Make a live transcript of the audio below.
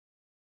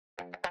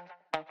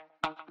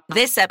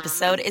This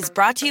episode is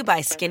brought to you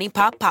by Skinny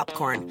Pop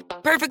Popcorn.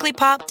 Perfectly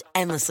popped,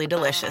 endlessly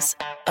delicious.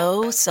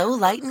 Oh, so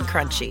light and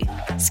crunchy.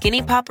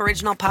 Skinny Pop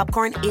Original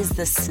Popcorn is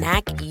the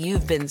snack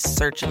you've been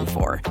searching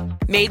for.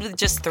 Made with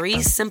just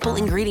 3 simple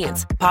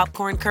ingredients: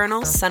 popcorn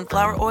kernels,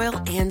 sunflower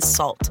oil, and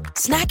salt.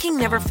 Snacking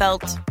never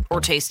felt or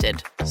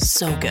tasted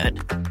so good.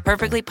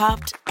 Perfectly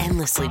popped,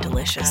 endlessly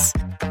delicious.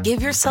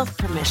 Give yourself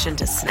permission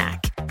to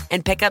snack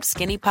and pick up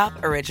Skinny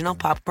Pop Original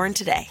Popcorn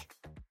today.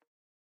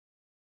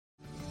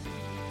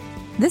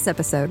 This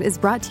episode is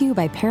brought to you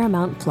by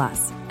Paramount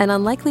Plus. An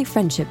unlikely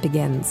friendship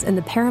begins in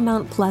the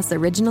Paramount Plus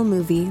original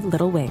movie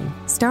Little Wing,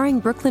 starring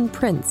Brooklyn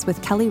Prince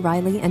with Kelly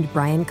Riley and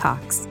Brian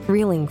Cox.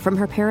 Reeling from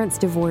her parents'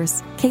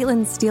 divorce,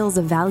 Caitlin steals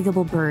a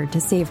valuable bird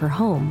to save her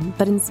home,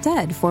 but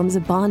instead forms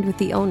a bond with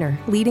the owner,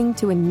 leading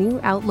to a new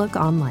outlook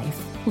on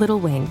life. Little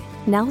Wing,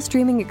 now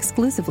streaming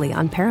exclusively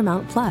on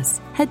Paramount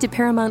Plus. Head to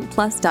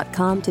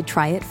ParamountPlus.com to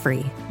try it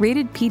free.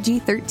 Rated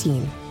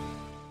PG-13.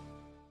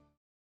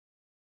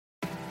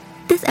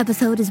 This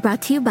episode is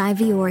brought to you by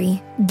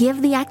Vuori.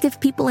 Give the active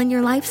people in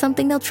your life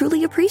something they'll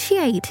truly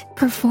appreciate.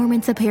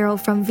 Performance apparel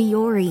from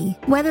Vuori.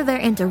 Whether they're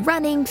into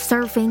running,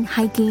 surfing,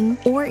 hiking,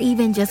 or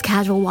even just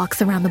casual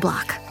walks around the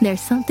block,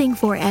 there's something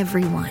for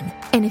everyone.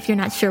 And if you're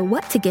not sure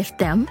what to gift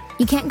them,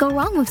 you can't go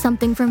wrong with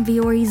something from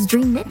Vuori's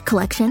Dream Knit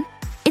collection.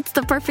 It's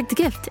the perfect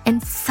gift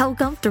and so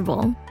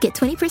comfortable. Get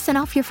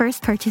 20% off your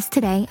first purchase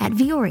today at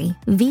Vuori.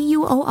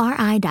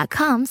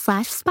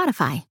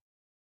 VUORI.com/Spotify.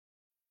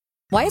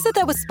 Why is it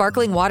that with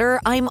sparkling water,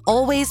 I'm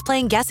always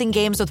playing guessing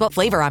games with what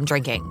flavor I'm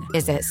drinking?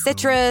 Is it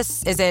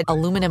citrus? Is it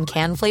aluminum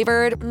can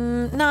flavored?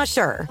 Not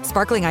sure.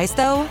 Sparkling ice,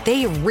 though,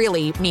 they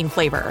really mean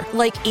flavor.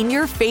 Like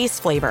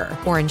in-your-face flavor.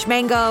 Orange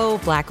mango,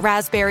 black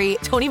raspberry.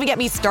 Don't even get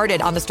me started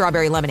on the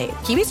strawberry lemonade.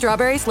 Kiwi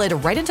Strawberry slid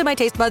right into my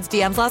taste buds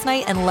DMs last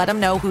night and let them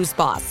know who's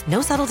boss.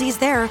 No subtleties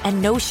there,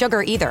 and no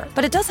sugar either.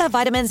 But it does have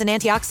vitamins and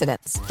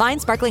antioxidants.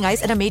 Find sparkling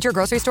ice at a major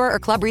grocery store or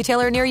club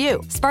retailer near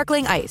you.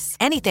 Sparkling ice.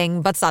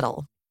 Anything but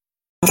subtle.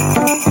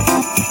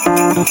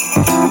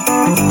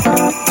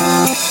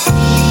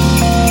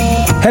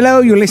 Hello,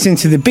 you're listening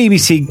to the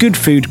BBC Good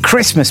Food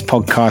Christmas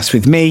podcast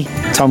with me,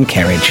 Tom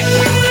Kerridge.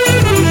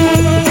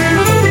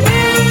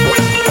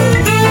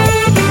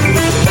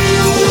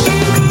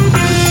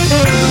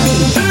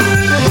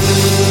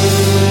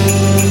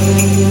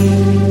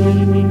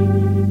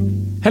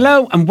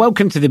 Hello and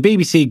welcome to the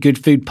BBC Good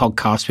Food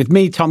podcast with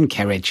me, Tom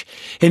Kerridge.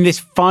 In this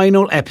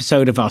final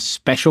episode of our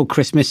special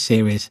Christmas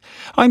series,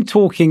 I'm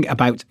talking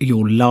about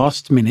your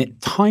last-minute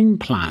time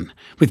plan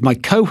with my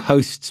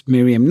co-hosts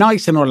Miriam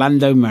Nice and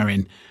Orlando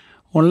Murrin.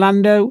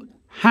 Orlando,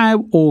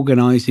 how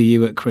organised are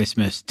you at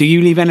Christmas? Do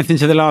you leave anything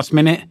to the last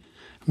minute?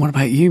 What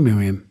about you,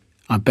 Miriam?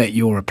 I bet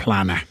you're a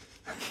planner.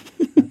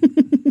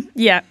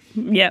 Yeah,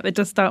 it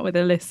does start with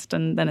a list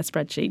and then a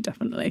spreadsheet,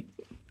 definitely.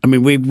 I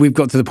mean, we've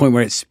got to the point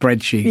where it's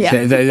spreadsheets.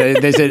 Yeah.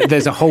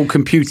 There's a whole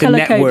computer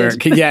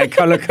network. Yeah,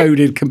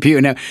 colour-coded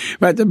computer network.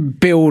 We had to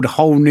build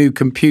whole new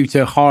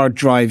computer hard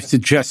drives to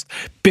just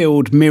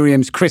build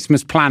Miriam's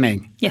Christmas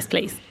planning. Yes,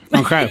 please.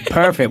 Okay,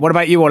 perfect. What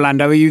about you,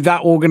 Orlando? Are you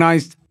that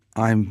organised?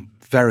 I'm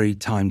very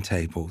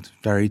timetabled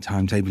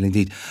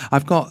indeed.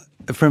 I've got,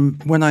 from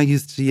when I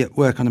used to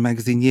work on a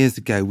magazine years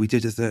ago, we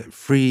did as a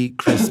free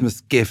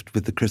Christmas gift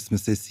with the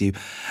Christmas issue,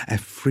 a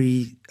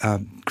free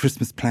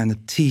Christmas planner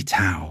tea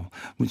towel,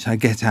 which I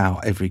get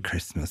out every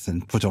Christmas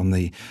and put on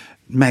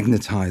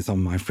magnetise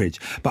on my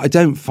fridge. But I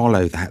don't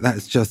follow that.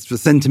 That's just for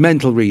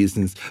sentimental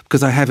reasons,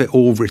 because I have it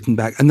all written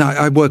back. And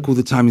I work all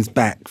the timings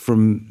back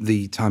from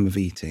the time of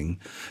eating.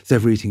 So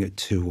if we're eating at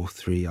 2 or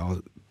 3,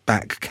 I'll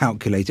back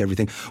calculate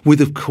everything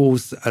with, of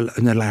course,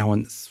 an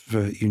allowance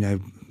for,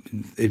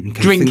 in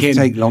case drinking. Things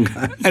take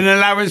longer. An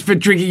allowance for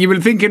drinking. You were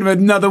thinking of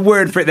another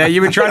word for it there.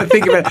 You were trying to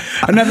think of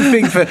another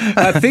thing for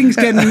things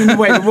getting in the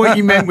way. But what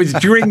you meant was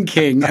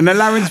drinking. An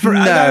allowance for...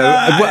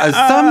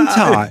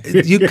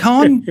 Sometimes you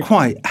can't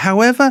quite.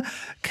 However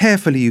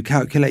carefully you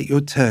calculate your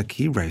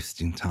turkey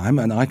roasting time,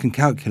 and I can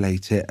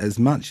calculate it as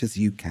much as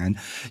you can,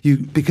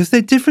 because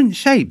they're different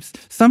shapes.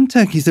 Some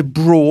turkeys are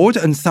broad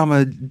and some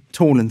are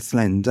tall and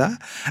slender,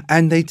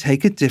 and they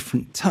take a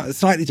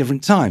slightly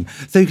different time.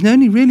 So you can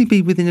only really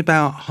be within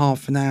about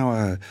half an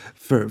hour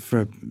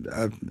for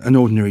an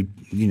ordinary,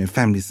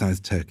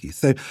 family-sized turkey.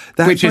 So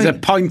which is a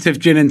pint of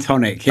gin and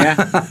tonic, yeah?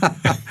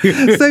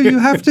 So you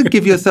have to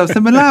give yourself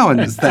some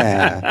allowance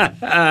there.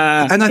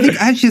 And I think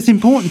actually it's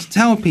important to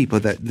tell people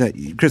that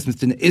Christmas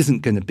dinner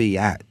isn't going to be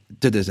at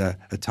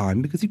a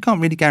time, because you can't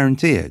really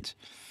guarantee it.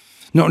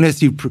 Not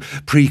unless you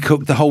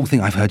pre-cook the whole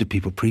thing. I've heard of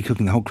people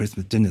pre-cooking the whole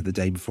Christmas dinner the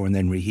day before and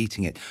then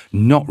reheating it.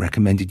 Not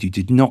recommended. You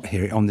did not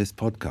hear it on this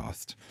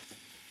podcast.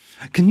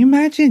 Can you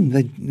imagine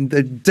the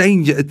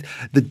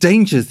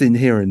dangers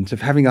inherent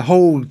of having a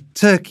whole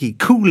turkey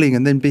cooling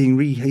and then being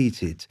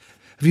reheated?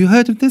 Have you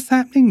heard of this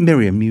happening?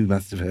 Miriam, you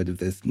must have heard of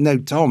this. No,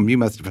 Tom, you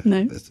must have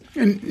heard of this.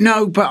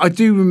 No, but I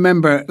do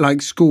remember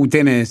like school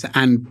dinners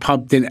and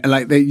pub dinner.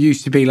 Like there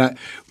used to be like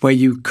where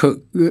you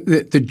cook,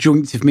 the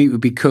joints of meat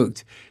would be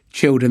cooked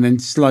chilled and then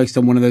sliced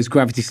on one of those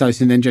gravity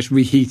slices and then just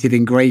reheated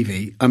in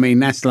gravy. I mean,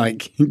 that's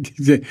like,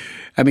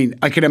 I mean,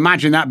 I could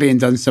imagine that being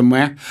done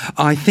somewhere.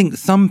 I think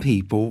some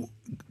people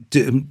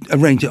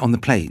arrange it on the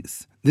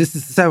plates. This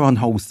is so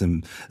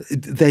unwholesome.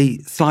 They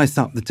slice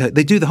up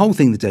they do the whole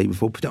thing the day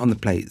before, put it on the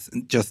plates,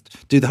 and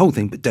just do the whole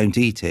thing, but don't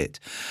eat it.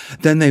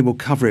 Then they will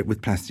cover it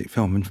with plastic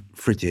film and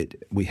fridge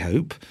it, we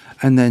hope,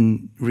 and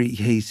then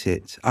reheat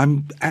it.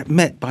 I'm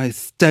met by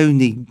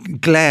stony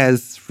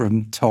glares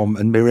from Tom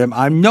and Miriam.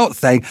 I'm not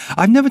saying,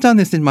 I've never done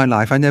this in my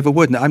life, I never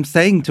would. And I'm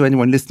saying to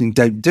anyone listening,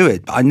 don't do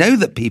it. But I know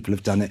that people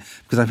have done it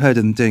because I've heard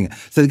of them doing it.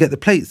 So they get the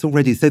plates all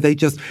ready, so they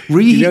just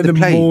reheat the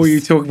plates. The more you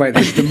talk about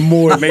this, the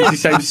more it makes you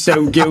sound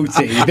so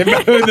guilty.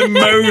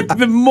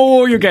 The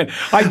more you get.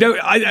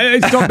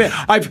 Stop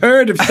it. I've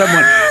heard of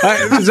someone. A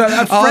friend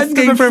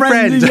asking of a for a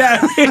friend. Yeah,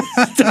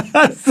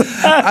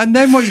 and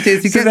then what you do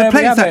is you get the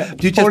plates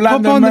out. You just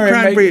Orlando pop on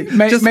Murray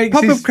the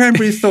cranberry,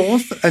 cranberry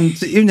sauce,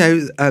 and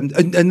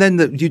and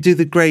then you do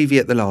the gravy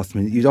at the last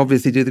minute. You'd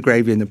obviously do the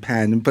gravy in the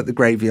pan and put the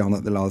gravy on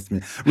at the last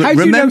minute. How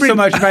do you know so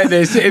much about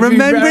this?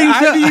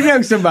 How do you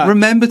know so much?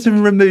 Remember to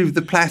remove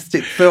the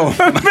plastic film.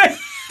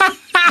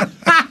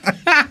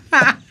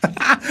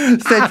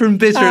 Said from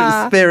bitter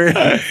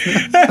experience.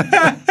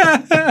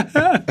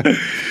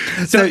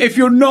 So if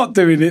you're not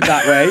doing it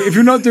that way, if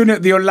you're not doing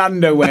it the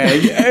Orlando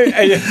way...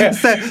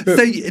 So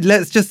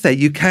let's just say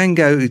you can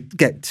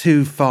get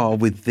too far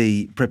with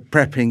the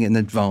prepping in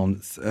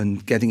advance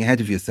and getting ahead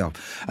of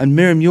yourself. And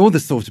Miriam, you're the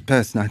sort of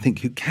person, I think,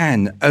 who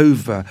can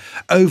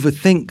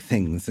overthink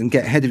things and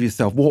get ahead of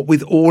yourself. What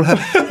with all her...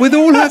 I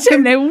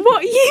don't know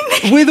what you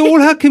mean. With all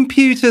her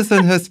computers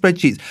and her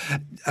spreadsheets.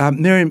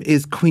 Miriam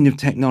is queen of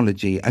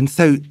technology, and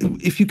so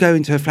if you go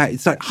into her flat,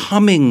 it's like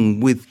humming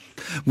with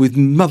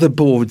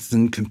motherboards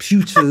and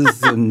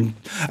computers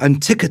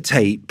and ticker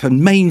tape and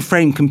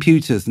mainframe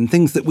computers and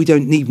things that we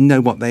don't even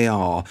know what they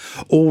are,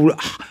 all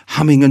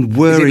humming and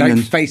whirring.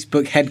 Is it like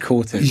Facebook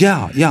headquarters?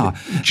 Yeah.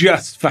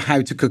 Just for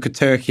how to cook a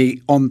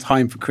turkey on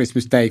time for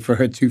Christmas Day for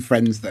her two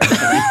friends there.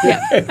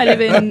 Yeah, I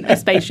live in a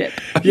spaceship.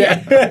 Yeah.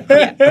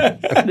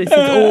 This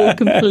is all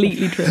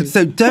completely true.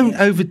 So don't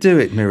overdo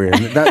it,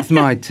 Miriam. That's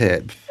my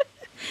tip.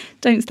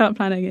 Don't start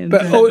planning in.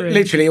 But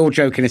literally, all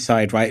joking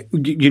aside, right?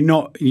 You're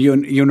not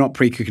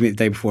pre-cooking it the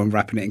day before and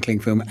wrapping it in cling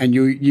film, and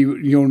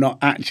you're not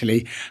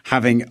actually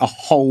having a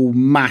whole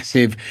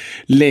massive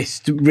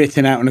list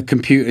written out on a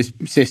computer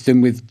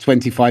system with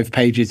 25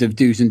 pages of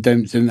do's and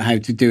don'ts and how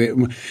to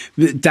do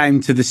it down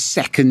to the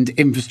second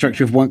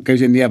infrastructure of what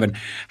goes in the oven.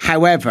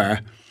 However,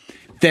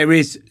 there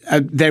is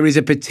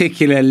a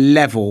particular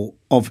level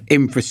of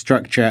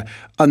infrastructure,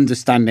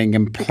 understanding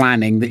and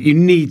planning that you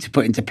need to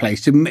put into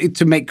place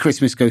to make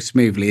Christmas go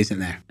smoothly, isn't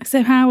there?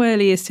 So how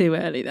early is too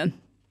early then?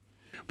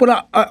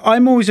 Well,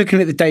 I'm always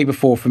looking at the day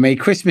before for me.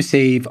 Christmas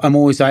Eve, I'm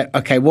always like,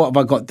 okay, what have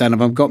I got done?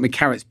 Have I got my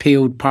carrots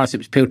peeled,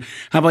 parsnips peeled?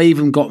 Have I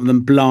even got them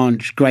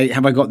blanched? Great.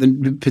 Have I got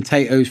the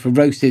potatoes for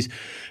roasties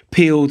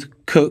peeled,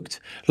 cooked,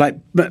 like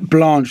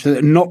blanched,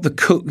 not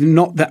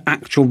the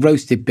actual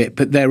roasted bit,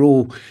 but they're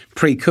all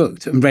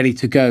pre-cooked and ready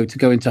to go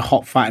into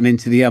hot fat and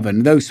into the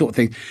oven, those sort of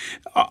things.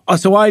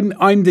 So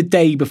I'm the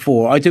day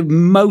before. I do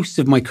most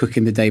of my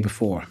cooking the day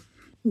before.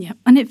 Yeah,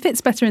 and it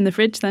fits better in the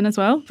fridge then as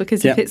well,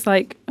 because if it's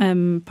like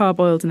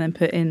parboiled and then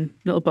put in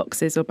little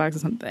boxes or bags or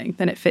something,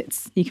 then it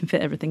fits. You can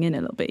fit everything in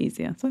a little bit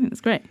easier. So I think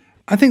that's great.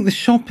 I think the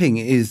shopping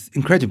is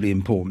incredibly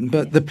important,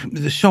 but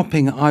the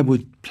shopping I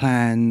would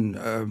plan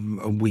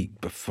a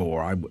week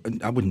before. I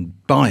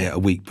wouldn't buy it a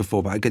week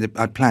before, but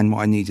I'd plan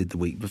what I needed the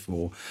week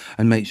before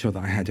and make sure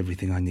that I had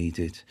everything I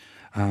needed.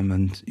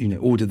 And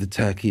order the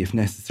turkey if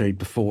necessary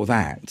before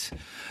that.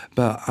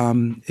 But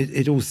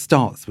it all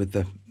starts with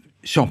the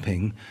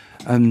shopping,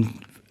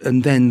 and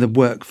then the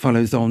work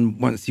follows on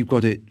once you've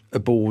got it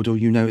aboard or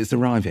it's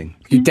arriving.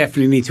 You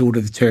definitely need to order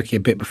the turkey a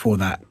bit before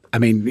that. I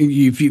mean,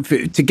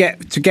 to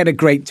get a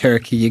great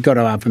turkey, you got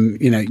to have them.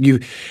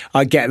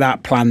 I get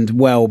that planned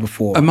well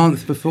before. A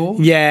month before?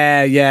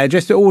 Yeah.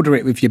 Just order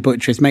it with your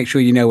butchers. Make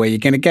sure you know where you're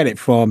going to get it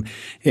from.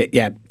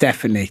 Yeah,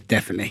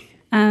 definitely.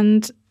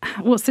 And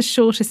what's the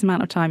shortest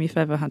amount of time you've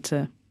ever had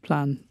to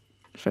plan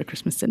for a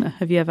Christmas dinner?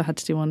 Have you ever had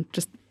to do one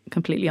just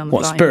completely on the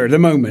fly? Spur of the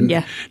moment?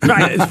 Yeah.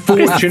 Right.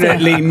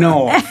 Fortunately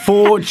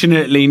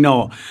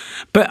not.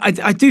 But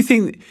I do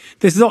think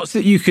there's lots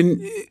that you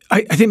can...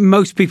 I think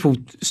most people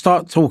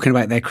start talking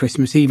about their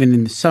Christmas even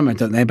in the summer,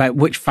 don't they? About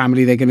which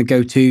family they're going to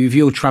go to. If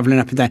you're travelling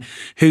up and down,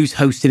 who's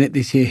hosting it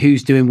this year,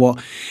 who's doing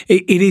what.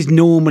 It is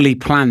normally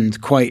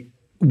planned quite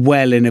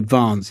well in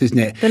advance, isn't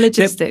it? The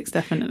logistics,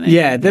 definitely.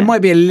 Yeah, there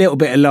might be a little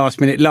bit of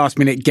last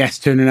minute guests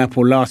turning up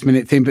or last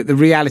minute thing, but the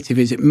reality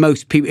is that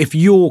most people, if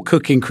you're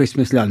cooking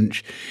Christmas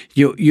lunch,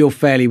 you're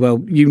fairly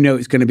well,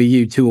 it's going to be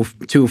you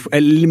a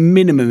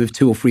minimum of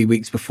 2 or 3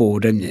 weeks before,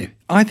 don't you?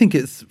 I think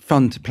it's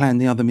fun to plan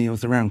the other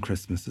meals around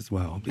Christmas as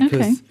well,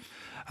 because,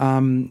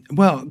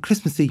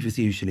 Christmas Eve is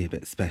usually a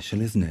bit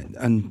special, isn't it?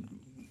 And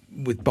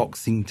with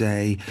Boxing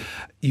Day,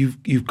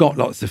 you've got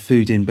lots of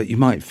food in, but you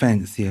might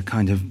fancy a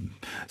kind of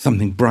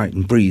something bright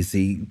and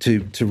breezy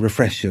to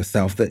refresh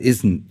yourself that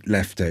isn't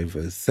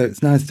leftovers. So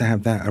it's nice to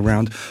have that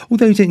around.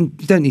 Although you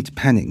don't need to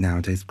panic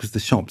nowadays because the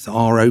shops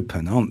are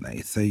open, aren't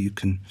they? So you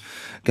can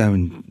go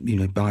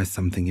and buy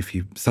something if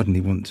you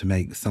suddenly want to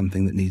make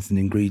something that needs an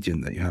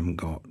ingredient that you haven't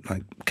got,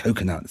 like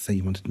coconut. Say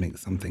you wanted to make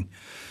something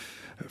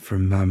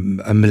from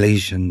a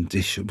Malaysian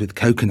dish with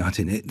coconut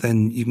in it,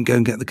 then you can go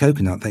and get the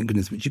coconut, thank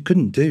goodness, which you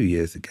couldn't do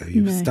years ago.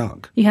 You were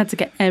stuck. You had to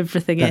get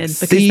everything in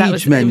because siege it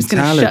was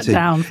going to shut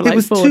down for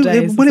like 4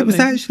 days.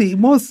 It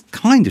was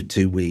kind of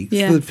 2 weeks.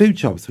 Yeah. The food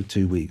shops were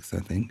 2 weeks, I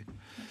think.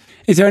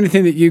 Is there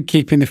anything that you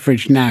keep in the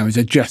fridge now as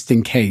a just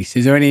in case?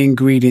 Is there any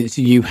ingredients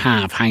that you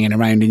have hanging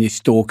around in your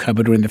store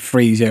cupboard or in the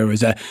freezer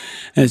as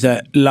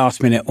a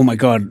last minute, oh my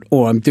God,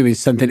 or I'm doing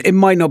something? It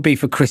might not be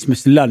for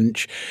Christmas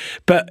lunch,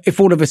 but if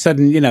all of a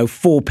sudden,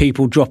 4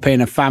 people drop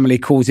in, a family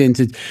calls in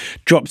to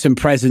drop some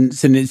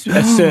presents and it's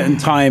a certain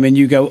time and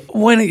you go,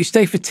 why don't you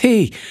stay for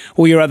tea?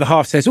 Or your other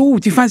half says, oh,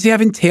 do you fancy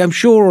having tea? I'm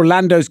sure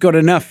Orlando's got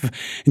enough.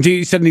 And do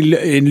you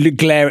suddenly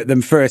glare at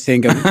them first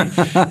and go,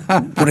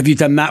 what have you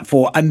done that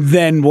for? And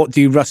then what do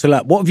you rustle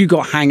up? What have you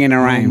got hanging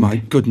around? Oh my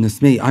goodness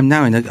me! I'm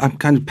kind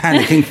of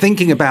panicking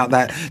thinking about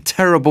that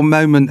terrible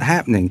moment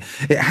happening.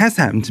 It has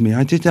happened to me.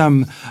 I did.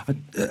 I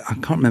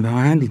can't remember how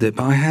I handled it,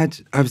 but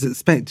I was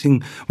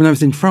expecting when I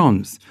was in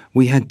France.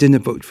 We had dinner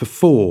booked for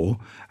 4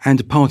 and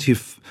a party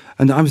of.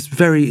 And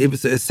it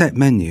was a set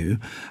menu,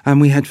 and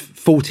we had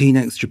 14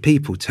 extra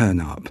people turn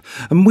up,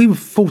 and we were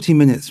 40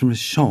 minutes from a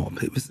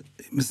shop. It was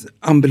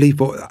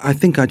unbelievable. I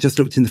think I just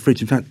looked in the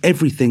fridge and found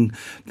everything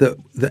that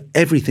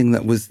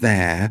was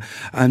there,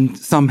 and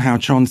somehow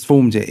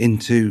transformed it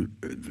into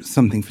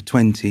something for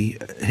 20.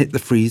 Hit the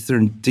freezer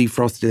and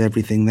defrosted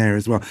everything there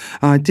as well.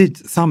 I did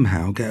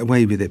somehow get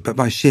away with it, but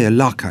by sheer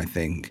luck, I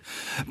think.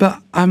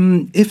 But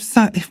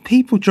if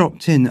people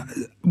dropped in,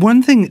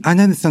 one thing I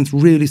know this sounds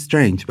really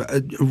strange, but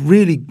a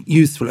really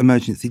useful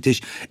emergency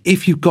dish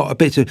if you've got half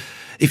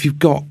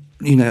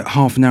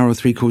an hour or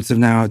 3/4 of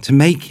an hour to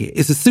make it,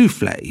 is a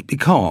souffle,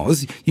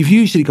 because you've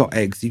usually got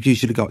eggs, you've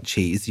usually got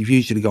cheese, you've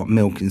usually got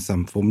milk in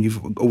some form,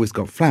 you've always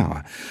got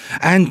flour,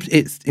 and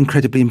it's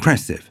incredibly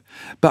impressive.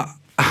 But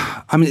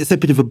it's a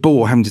bit of a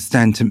bore having to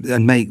stand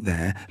and make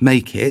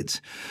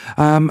it.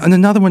 And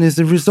another one is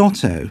a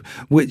risotto,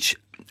 which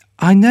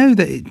I know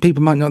that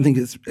people might not think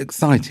it's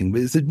exciting,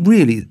 but it's a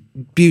really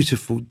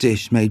beautiful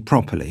dish made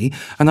properly.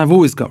 And I've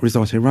always got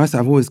risotto rice.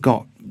 I've always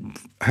got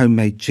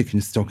homemade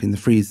chicken stock in the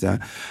freezer,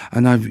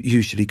 and I've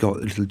usually got a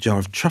little jar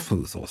of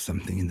truffles or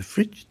something in the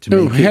fridge to make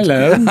it.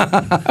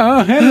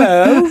 Oh,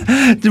 hello.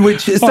 And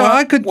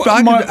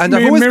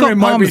I've always got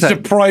might be parmesan.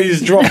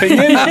 surprise dropping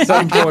in at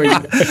some point.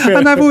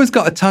 And I've always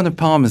got a ton of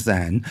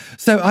parmesan,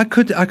 so I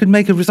could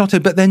make a risotto,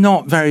 but they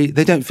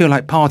don't feel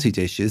like party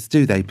dishes,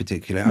 do they?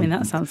 Particularly,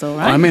 that sounds all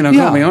right. I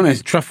gotta be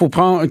honest, truffle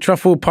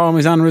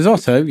parmesan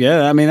risotto.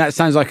 Yeah, that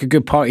sounds like a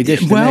good party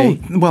dish to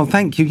me. Well,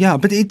 thank you. Yeah,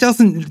 but it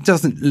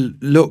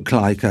doesn't look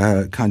like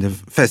a kind of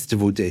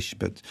festival dish,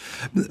 but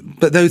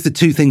those are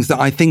 2 things that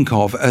I think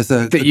of as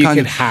a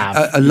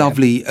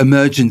lovely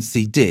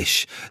emergency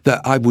dish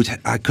that I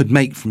could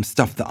make from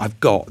stuff that I've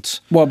got.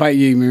 What about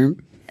you,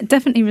 Miriam?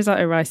 Definitely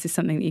risotto rice is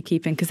something that you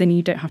keep in, because then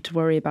you don't have to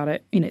worry about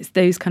it. It's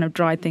those kind of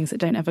dried things that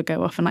don't ever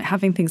go off, and like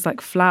having things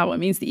like flour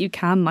means that you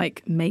can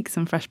like make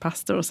some fresh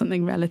pasta or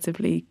something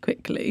relatively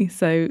quickly.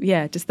 So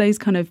yeah, just those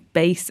kind of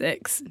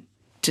basics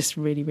just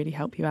really, really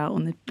help you out.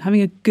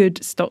 Having a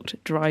good stocked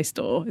dry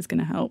store is going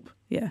to help.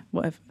 Yeah,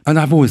 whatever. And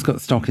I've always got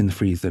stock in the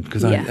freezer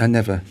because I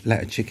never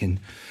let a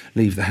chicken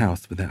leave the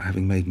house without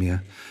having made me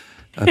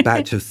a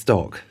batch of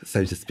stock,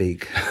 so to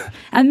speak.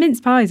 And mince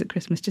pies at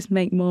Christmas, just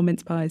make more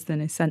mince pies than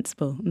is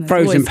sensible.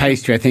 Frozen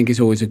pastry, I think, is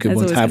always a good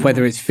one to have,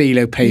 whether it's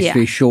phyllo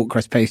pastry, short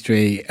crust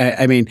pastry.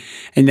 And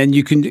then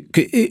you can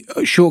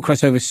short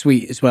crust over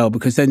sweet as well,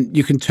 because then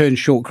you can turn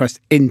short crust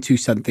into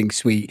something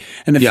sweet.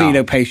 And the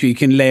phyllo pastry, you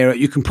can layer it,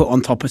 you can put on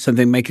top of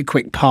something, make a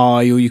quick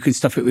pie, or you can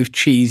stuff it with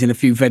cheese and a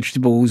few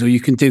vegetables, or you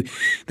can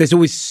there's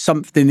always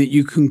something that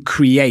you can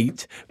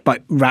create,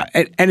 but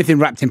anything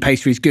wrapped in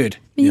pastry is good.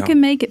 You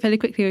can make it fairly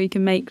quickly, or you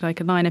can make like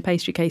a liner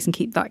pastry case and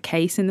keep that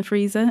case in the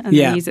freezer and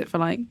then use it for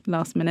like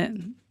last minute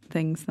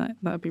things. That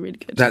would be really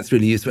good. That's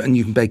really useful, and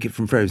you can bake it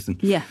from frozen.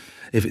 Yeah,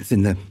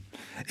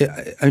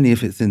 only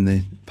if it's in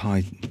the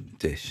pie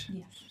dish.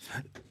 Yes.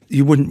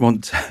 You wouldn't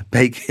want to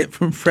bake it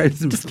from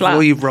frozen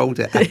before you've rolled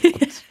it out.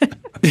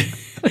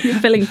 Your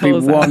filling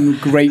falls out. One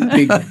great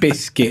big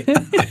biscuit.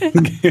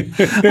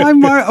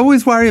 I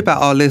always worry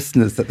about our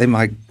listeners that they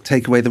might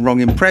take away the wrong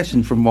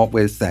impression from what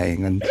we're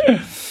saying and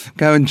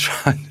go and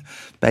try and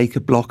bake a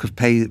block of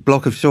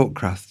short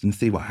crust and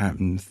see what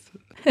happens.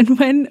 And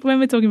when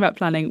we're talking about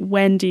planning,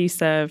 when do you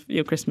serve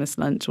your Christmas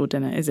lunch or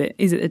dinner? Is it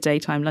a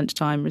daytime,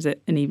 lunchtime, or is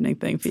it an evening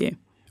thing for you?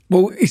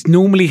 Well, it's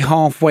normally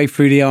halfway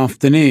through the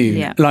afternoon.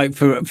 Yeah. Like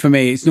for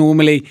me, it's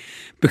normally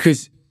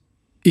because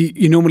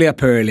you're normally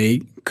up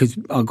early, because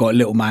I've got a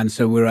little man,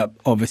 so we're up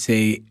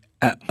obviously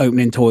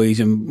opening toys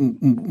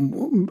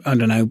and, I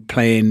don't know,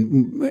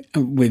 playing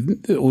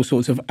with all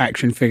sorts of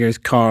action figures,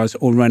 cars,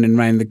 or running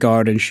around the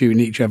garden shooting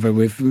each other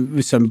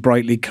with some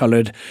brightly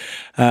coloured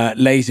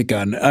laser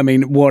gun. I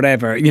mean,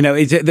 whatever. You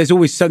know, there's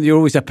always something. You're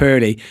always up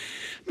early.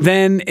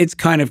 Then it's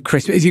kind of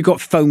Christmas. You've got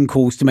phone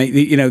calls to make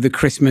the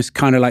Christmas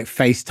kind of like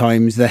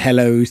FaceTimes, the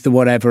hellos, the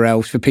whatever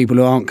else for people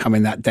who aren't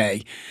coming that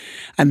day.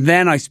 And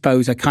then I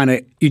suppose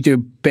you do a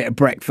bit of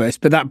breakfast,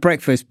 but that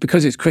breakfast,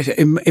 because it's Christmas,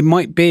 it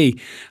might be,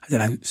 I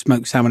don't know,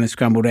 smoked salmon and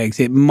scrambled eggs.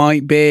 It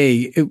might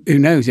be, who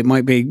knows, it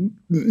might be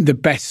the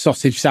best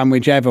sausage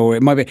sandwich ever, or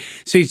it might be.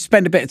 So you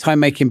spend a bit of time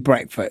making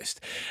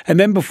breakfast. And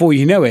then before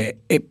you know it,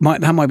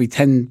 that might be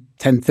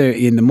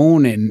 10:30 in the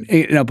morning.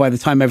 You know, by the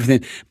time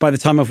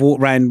I've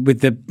walked around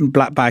with the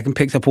black bag and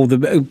picked up all the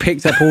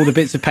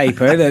bits of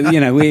paper,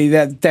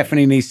 that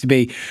definitely needs to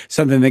be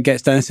something that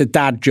gets done. It's a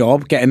dad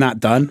job, getting that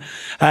done.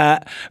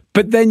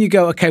 But then you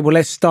go, okay, well,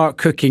 let's start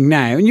cooking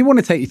now. And you want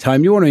to take your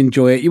time. You want to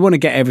enjoy it. You want to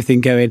get everything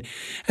going.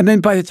 And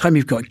then by the time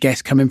you've got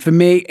guests coming, for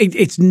me,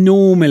 it's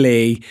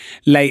normally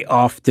late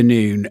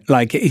afternoon.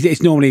 Like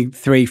it's normally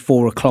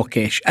 3-4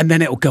 o'clock-ish. And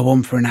then it'll go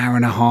on for an hour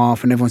and a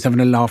half and everyone's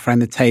having a laugh around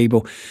the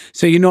table.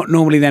 So you're not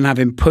normally then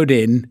having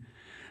pudding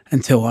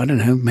until, I don't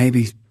know,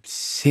 maybe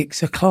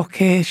 6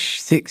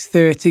 o'clock-ish,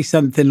 6:30,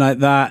 something like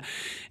that.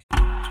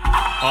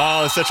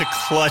 Oh, such a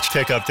clutch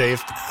pickup,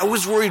 Dave. I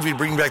was worried we'd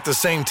bring back the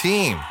same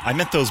team. I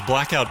meant those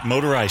blackout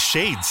motorized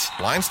shades.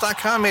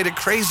 Blinds.com made it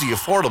crazy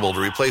affordable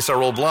to replace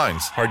our old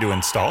blinds. Hard to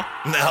install?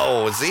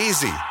 No, it's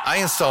easy. I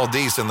installed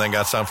these and then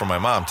got some for my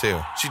mom, too.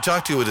 She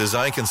talked to a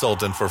design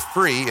consultant for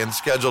free and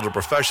scheduled a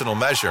professional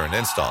measure and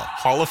install.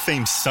 Hall of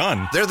Fame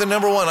son. They're the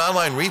 #1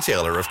 online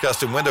retailer of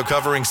custom window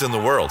coverings in the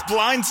world.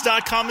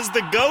 Blinds.com is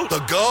the GOAT. The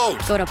GOAT.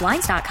 Go to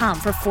Blinds.com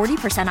for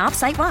 40% off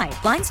site-wide.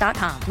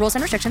 Blinds.com. Rules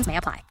and restrictions may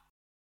apply.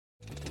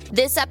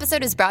 This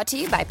episode is brought to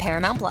you by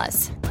Paramount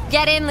Plus.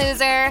 Get in,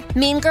 loser!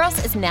 Mean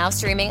Girls is now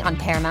streaming on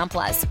Paramount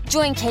Plus.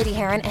 Join Katie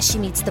Heron as she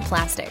meets the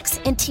plastics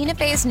in Tina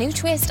Fey's new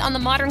twist on the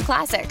modern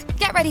classic.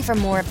 Get ready for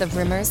more of the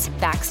rumors,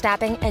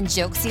 backstabbing, and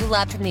jokes you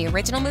loved from the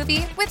original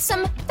movie with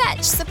some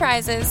fetch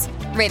surprises.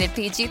 Rated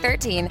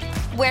PG-13.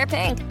 Wear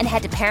pink and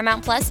head to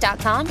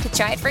ParamountPlus.com to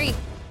try it free.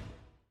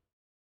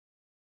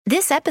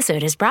 This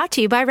episode is brought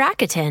to you by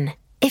Rakuten.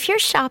 If you're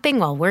shopping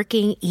while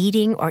working,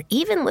 eating, or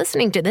even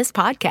listening to this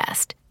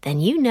podcast, then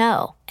you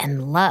know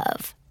and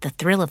love the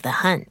thrill of the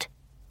hunt.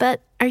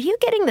 But are you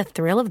getting the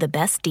thrill of the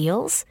best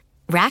deals?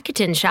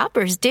 Rakuten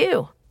shoppers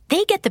do.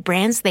 They get the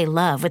brands they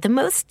love with the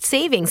most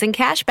savings and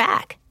cash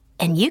back.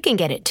 And you can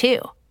get it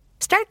too.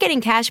 Start getting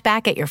cash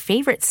back at your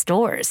favorite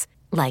stores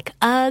like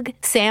UGG,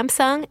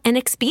 Samsung, and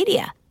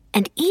Expedia.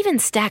 And even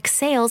stack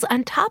sales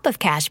on top of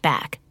cash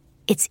back.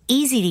 It's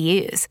easy to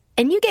use,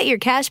 and you get your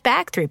cash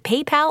back through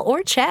PayPal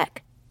or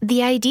check.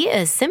 The idea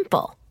is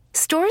simple.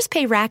 Stores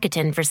pay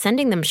Rakuten for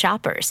sending them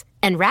shoppers,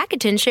 and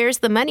Rakuten shares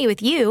the money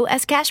with you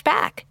as cash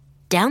back.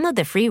 Download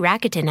the free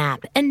Rakuten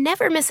app and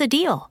never miss a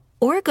deal.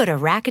 Or go to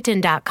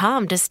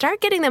Rakuten.com to start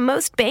getting the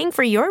most bang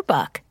for your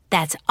buck.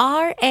 That's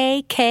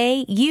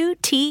Rakuten.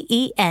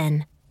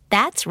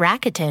 That's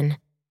Rakuten.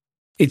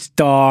 It's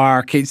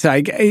dark. It's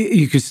like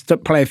you could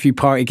play a few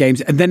party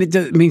games, and then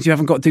it means you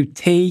haven't got to do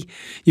tea.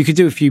 You could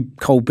do a few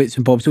cold bits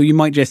and bobs, or you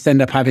might just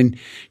end up having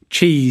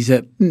cheese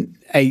at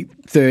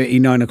 8:30,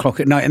 9 o'clock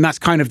at night, and that's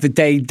kind of the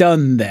day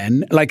done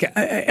then. Like,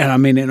 and I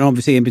mean, and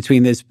obviously in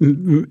between there's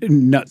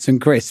nuts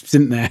and crisps,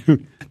 isn't there?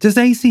 Does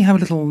AC have a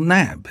little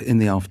nap in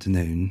the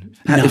afternoon?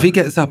 No. If he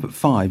gets up at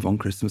 5 on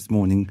Christmas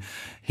morning,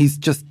 he's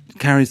just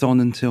carries on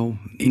until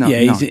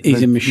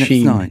he's a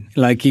machine.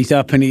 Like he's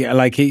up and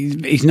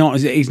he's not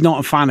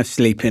a fan of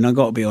sleeping. I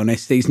got to be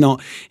honest. He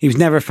was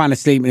never a fan of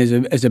sleeping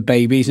as a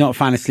baby. He's not a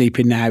fan of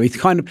sleeping now.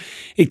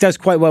 He does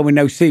quite well with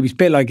no sleep. He's a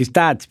bit like his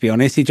dad, to be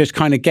honest. He just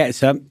kind of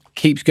gets up,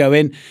 keeps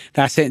going.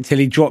 That's it until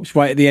he drops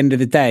right at the end of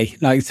the day.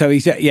 Like so,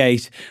 he's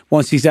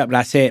once he's up,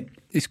 that's it.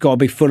 It's got to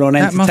be full on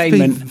entertainment.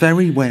 That must be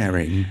very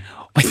wearing.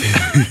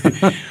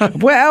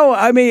 Well,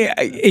 I mean,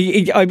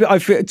 I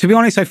feel, to be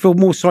honest, I feel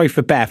more sorry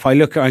for Beth. I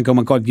look at her and go, "Oh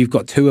my God, you've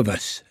got two of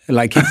us."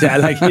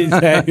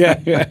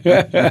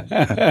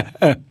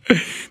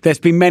 There's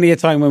been many a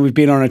time when we've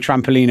been on a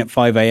trampoline at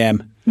 5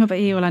 a.m. What about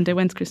you, Orlando?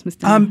 When's Christmas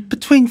dinner?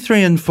 Between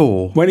 3 and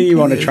 4. When are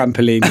you on a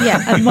trampoline?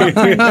 Yeah, and what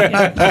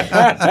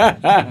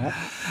time?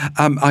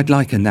 I'd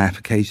like a nap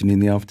occasionally in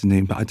the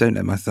afternoon, but I don't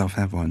let myself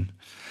have one.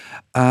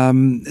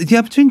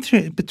 Between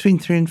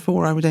 3 and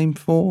 4, I would aim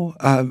for.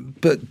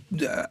 But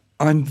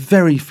I'm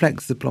very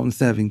flexible on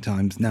serving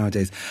times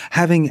nowadays.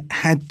 Having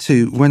had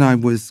to, when I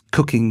was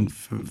cooking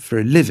for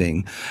a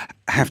living,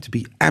 have to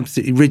be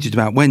absolutely rigid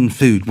about when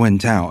food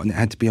went out, and it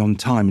had to be on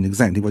time and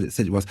exactly what it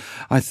said it was.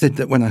 I said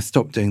that when I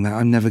stopped doing that,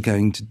 I'm never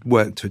going to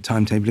work to a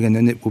timetable again,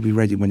 and it will be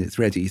ready when it's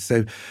ready.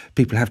 So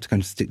people have to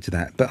kind of stick to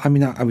that. But I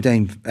mean, I would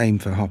aim for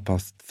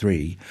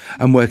 3:30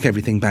 and work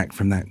everything back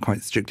from that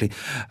quite strictly.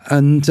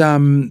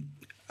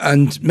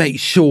 And make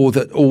sure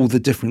that all the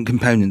different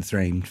components are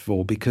aimed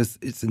for, because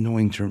it's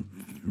annoying to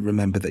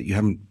remember that you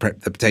haven't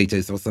prepped the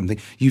potatoes or something.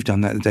 You've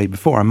done that the day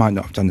before. I might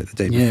not have done it the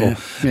day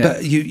before. Yeah.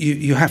 But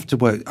you have to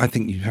work. I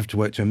think you have to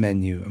work to a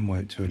menu and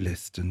work to a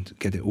list and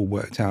get it all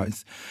worked out.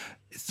 It's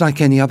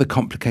like any other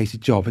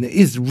complicated job, and it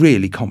is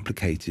really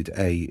complicated.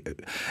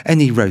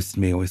 Any roast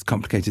meal is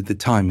complicated. The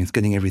timing is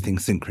getting everything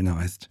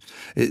synchronised.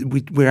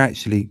 We're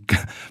actually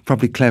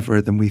probably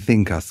cleverer than we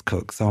think, us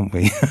cooks, aren't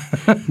we?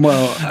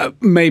 Well,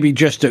 maybe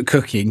just at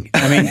cooking.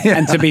 I mean,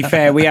 and to be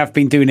fair, we have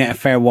been doing it a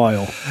fair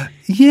while.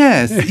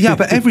 Yes, yeah,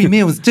 but every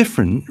meal is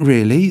different,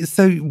 really.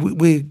 So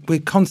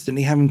we're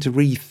constantly having to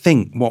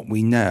rethink what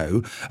we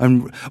know.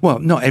 And, well,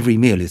 not every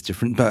meal is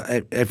different,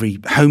 but every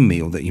home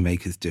meal that you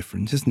make is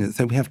different, isn't it?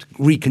 So we have to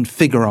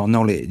reconfigure our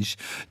knowledge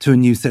to a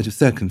new set of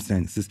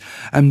circumstances.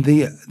 And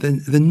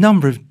the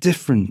number of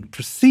different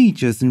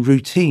procedures and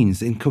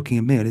routines in cooking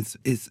a meal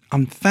is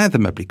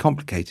unfathomably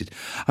complicated.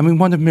 I mean,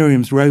 one of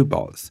Miriam's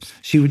robots,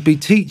 she would be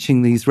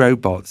teaching these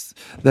robots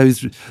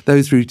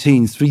those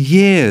routines for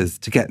years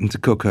to get them to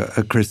cook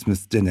a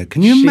Christmas dinner.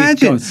 Can you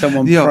imagine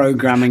someone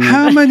programming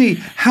how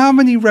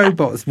many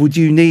robots would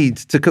you need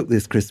to cook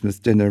this Christmas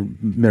dinner,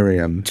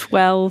 Miriam?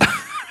 12.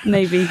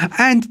 Maybe.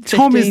 And 15.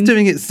 Tom is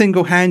doing it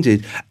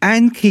single-handed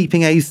and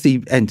keeping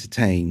AC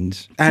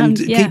entertained and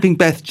keeping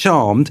Beth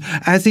charmed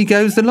as he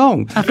goes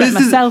along. I've let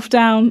myself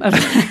down.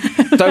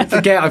 Don't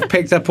forget, I've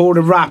picked up all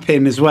the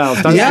wrapping as well.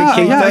 Don't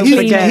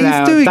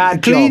he's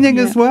doing cleaning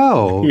as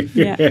well.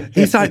 Yeah.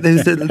 He's like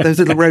those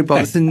little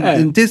robots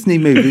in Disney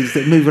movies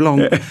that move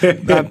along,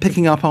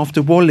 picking up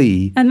after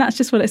Wall-E. And that's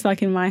just what it's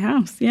like in my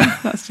house. Yeah,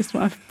 that's just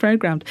what I've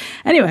programmed.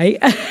 Anyway,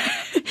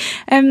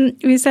 we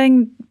were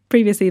saying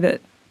previously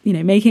that, you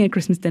know, making a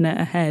Christmas dinner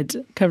ahead,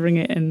 covering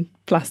it in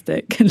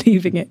plastic and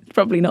leaving it,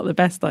 probably not the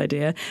best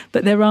idea.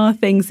 But there are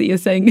things that you're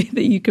saying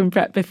that you can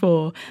prep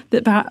before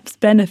that perhaps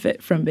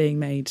benefit from being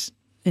made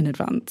in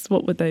advance.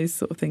 What would those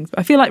sort of things be?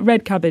 I feel like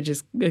red cabbage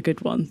is a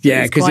good one.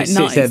 Yeah, because it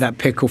sits there, that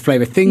pickle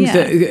flavour. Things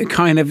that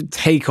kind of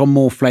take on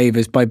more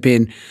flavours by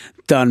being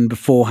done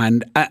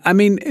beforehand. I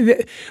mean,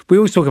 we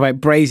always talk about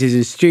braises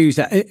and stews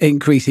that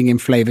increasing in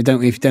flavour, don't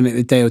we, if you've done it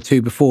the day or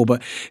two before,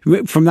 but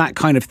from that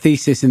kind of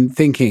thesis and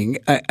thinking,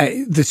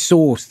 the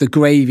sauce, the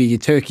gravy, your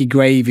turkey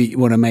gravy you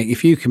want to make,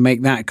 if you can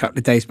make that a couple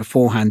of days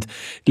beforehand,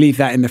 leave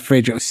that in the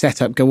fridge, it'll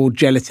set up, go all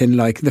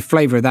gelatin-like, the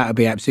flavour of that will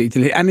be absolutely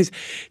delicious. And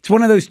it's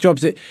one of those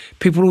jobs that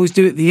people always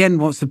do at the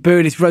end once the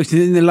bird is roasted.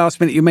 In the last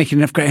minute, you're making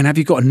enough gravy, and have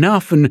you got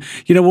enough? And,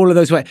 you know, all of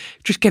those ways.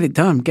 Just get it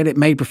done, get it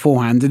made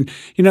beforehand. And,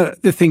 you know,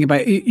 the thing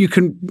about it, you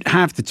can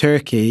have the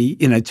turkey,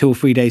 you know, 2 or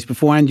 3 days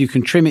beforehand. You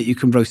can trim it, you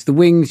can roast the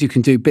wings, you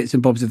can do bits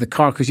and bobs of the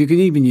carcass, you can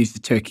even use the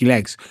turkey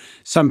legs.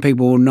 Some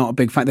people are not a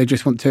big fan, they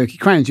just want turkey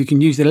crowns. You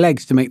can use the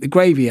legs to make the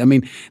gravy. I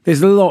mean,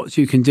 there's lots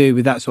you can do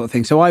with that sort of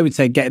thing. So I would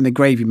say getting the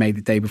gravy made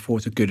the day before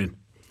is a good one.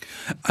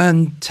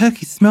 And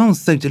turkey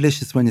smells so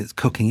delicious when it's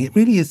cooking. It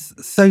really is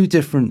so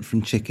different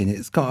from chicken.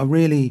 It's got a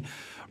really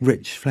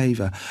rich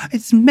flavour.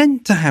 It's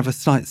meant to have a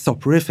slight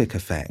soporific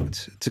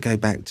effect, to go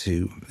back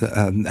to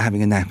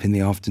having a nap in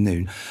the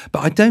afternoon. But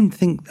I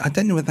don't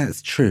know whether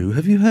that's true.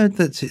 Have you heard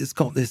that it's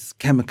got this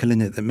chemical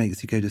in it that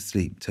makes you go to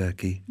sleep,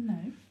 turkey?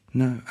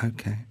 No?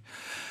 Okay.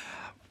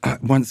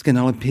 Once again,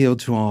 I'll appeal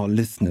to our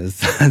listeners.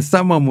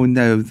 Someone will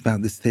know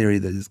about this theory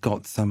that it's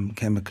got some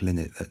chemical in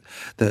it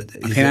that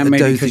is a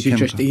maybe because you've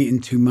chemical. just eaten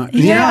too much.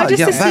 Yeah, I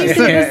just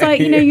assumed it was like,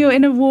 you know, you're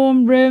in a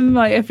warm room,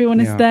 like everyone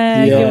is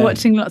there, you're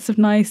watching lots of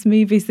nice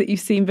movies that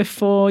you've seen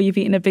before, you've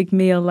eaten a big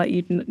meal, like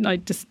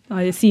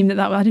I assumed that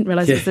I didn't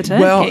realise it was the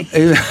turkey.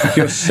 Well,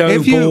 you're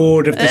so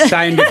bored of the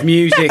sound of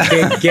music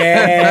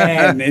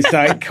again. It's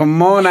like,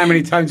 come on, how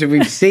many times have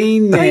we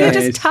seen this? Well, you're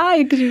just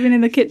tired because you've been in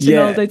the kitchen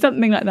all day,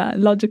 something like that,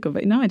 logical,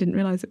 but no, I didn't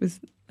realise it was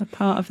a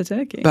part of the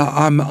turkey. But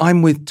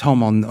I'm with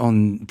Tom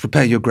on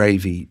prepare your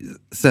gravy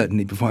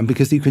certainly beforehand,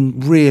 because you can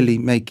really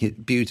make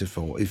it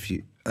beautiful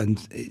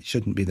and it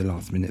shouldn't be the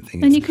last minute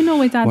thing. And you can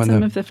always add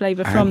some of the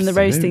flavour from the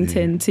roasting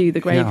tin to the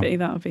gravy.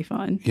 That would be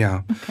fine.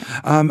 Yeah.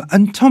 Okay.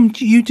 And Tom,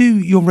 do you do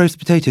your roast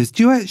potatoes?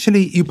 Do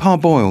you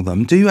parboil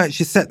them? Do you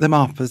actually set them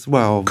up as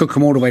well? Cook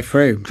them all the way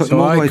through.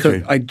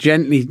 I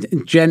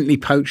gently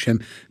poach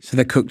them so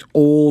they're cooked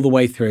all the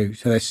way through.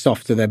 So they're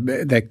soft, so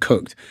they're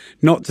cooked.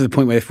 Not to the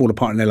point where they fall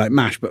apart and they're like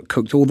mash, but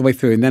cooked all the way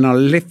through. And then I'll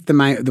lift them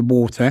out of the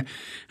water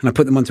and I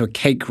put them onto a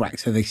cake rack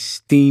so they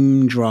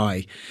steam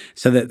dry.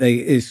 So that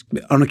is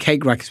on a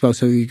cake rack as well,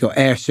 so you've got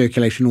air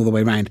circulation all the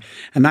way around.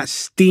 And that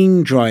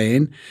steam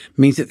drying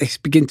means that they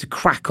begin to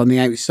crack on the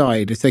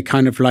outside as they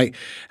kind of like,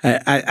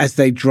 as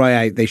they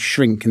dry out, they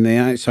shrink and the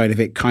outside of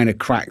it kind of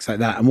cracks like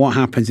that. And what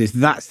happens is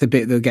that's the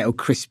bit that'll get all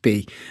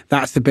crispy.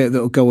 That's the bit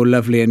that'll go all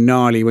lovely and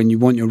gnarly when you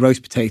want your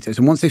roast potatoes.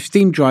 And once they've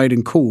steam dried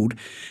and cooled,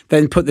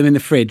 then put them in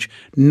the fridge,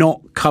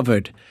 not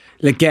covered.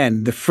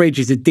 Again, the fridge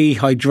is a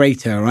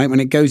dehydrator, right? When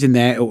it goes in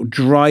there, it will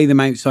dry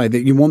them outside.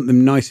 That you want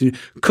them nice and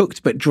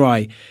cooked but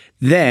dry.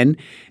 Then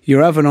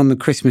your oven on the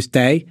Christmas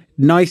day,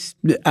 nice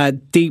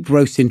deep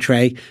roasting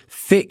tray,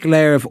 thick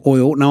layer of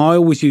oil. Now, I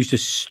always use a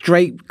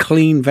straight,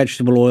 clean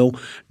vegetable oil,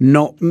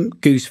 not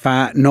goose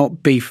fat,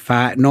 not beef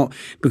fat, not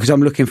because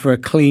I'm looking for a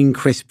clean,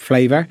 crisp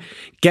flavour.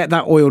 Get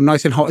that oil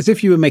nice and hot, as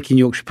if you were making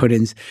Yorkshire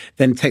puddings.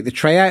 Then take the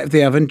tray out of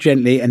the oven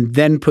gently and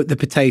then put the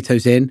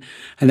potatoes in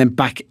and then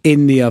back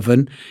in the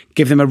oven.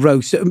 Give them a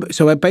roast.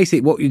 So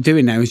basically what you're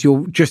doing now is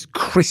you're just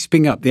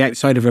crisping up the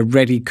outside of a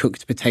ready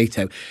cooked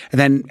potato. And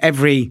then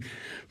every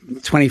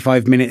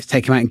 25 minutes,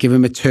 take them out and give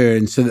them a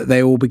turn so that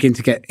they all begin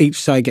to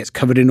each side gets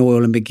covered in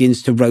oil and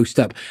begins to roast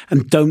up.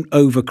 And don't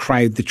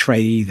overcrowd the tray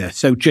either.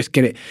 So just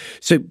get it.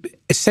 So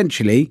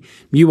essentially,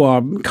 you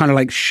are kind of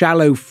like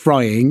shallow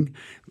frying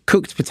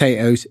cooked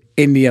potatoes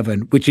in the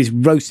oven, which is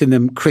roasting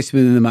them,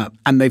 crisping them up,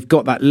 and they've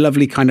got that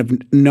lovely kind of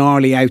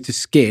gnarly outer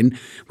skin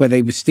where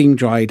they were steam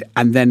dried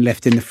and then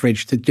left in the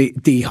fridge to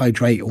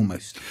dehydrate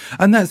almost.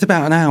 And that's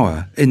about an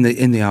hour in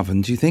the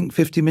oven. Do you think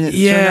 50 minutes?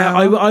 Yeah,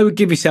 I would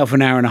give yourself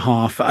an hour and a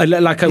half. Would,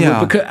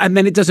 and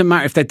then it doesn't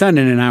matter if they're done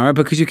in an hour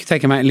because you can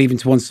take them out and leave them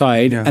to one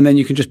side, and then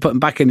you can just put them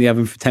back in the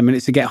oven for 10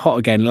 minutes to get hot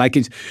again.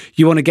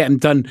 You want to get them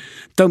done.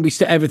 Don't be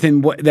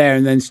everything there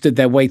and then stood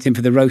there waiting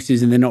for the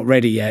roasters and they're not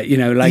ready yet.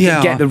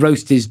 Get the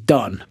roasters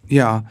done.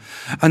 Yeah,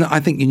 and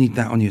I think you need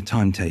that on your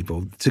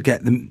timetable to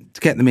get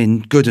them in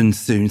good and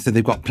soon, so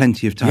they've got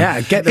plenty of time. Yeah,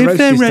 get the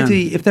roasters done.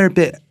 If they're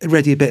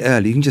ready a bit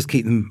early, you can just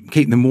keep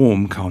them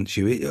warm, can't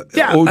you?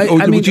 Yeah, or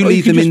would you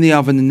leave them in the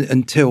oven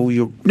until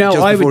you're? No,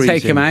 I would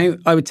take them out.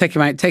 I would take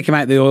them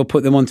out the oil,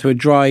 put them onto a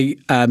dry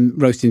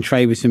roasting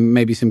tray with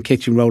maybe some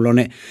kitchen roll on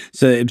it,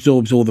 so it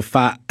absorbs all the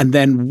fat, and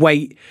then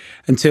wait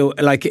until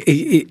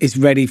it's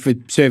ready for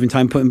serving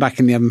time. Put them back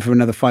in the oven for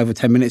another 5 or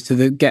 10 minutes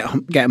to get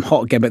them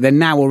hot again. But they're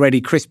now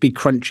already crispy,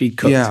 crunchy,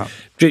 cooked. Yeah.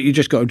 You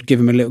just got to give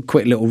them a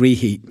quick little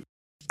reheat.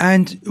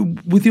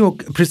 And with your,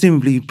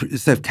 presumably you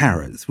serve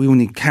carrots. We all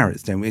need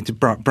carrots, don't we, to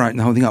brighten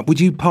the whole thing up. Would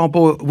you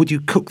parboil, would you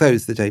cook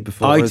those the day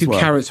before I do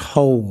carrots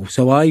whole.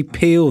 So I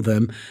peel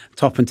them,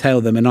 top and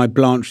tail them, and I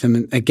blanch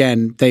them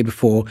again day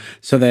before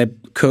so they're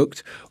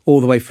cooked all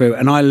the way through.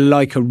 And I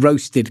like a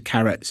roasted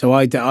carrot. So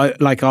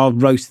I'll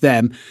roast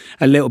them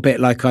a little bit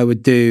like I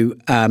would do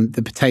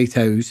the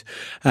potatoes.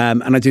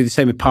 And I do the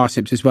same with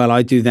parsnips as well.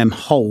 I do them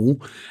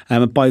whole.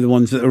 I buy the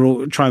ones that are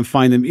all, try and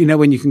find them. You know,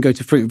 when you can go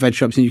to fruit and veg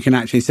shops and you can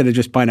actually, instead of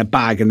just buying a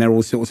bag and they're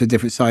all sorts of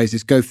different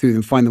sizes, go through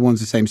them, find the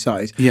ones the same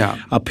size.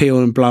 Yeah. I'll peel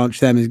and blanch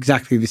them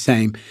exactly the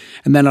same.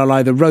 And then I'll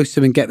either roast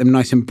them and get them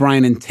nice and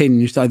brown and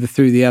tinged either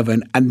through the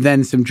oven, and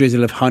then some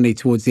drizzle of honey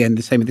towards the end.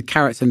 The same with the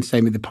carrots and the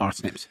same with the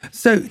parsnips.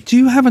 So do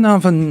you have an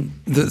oven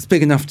that's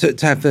big enough to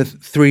have the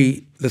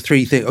three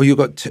things, or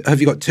have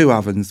you got two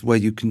ovens where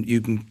you can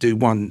do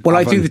one? Well,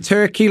 oven? I do the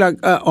turkey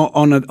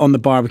on the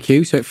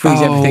barbecue, so it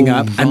frees everything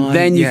up, and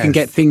then you can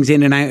get things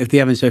in and out of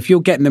the oven. So if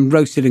you're getting them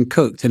roasted and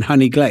cooked and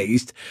honey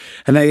glazed,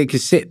 and they can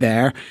sit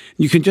there,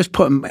 you can just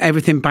put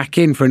everything back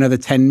in for another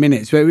 10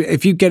 minutes. Where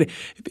if you get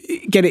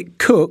it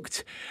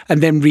cooked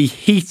and then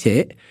reheat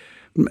it.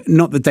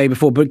 Not the day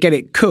before, but get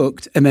it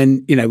cooked, and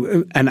then,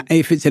 and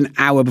if it's an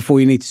hour before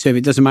you need to serve,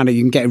 it doesn't matter.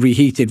 You can get it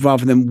reheated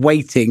rather than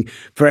waiting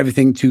for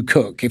everything to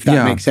cook, if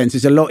that makes sense.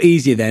 It's a lot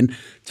easier then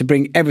to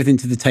bring everything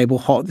to the table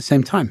hot at the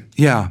same time.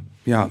 Yeah.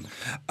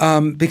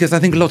 Because I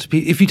think a lot of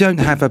people, if you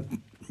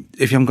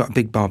haven't got a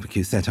big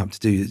barbecue set up to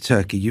do the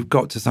turkey, you've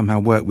got to somehow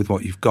work with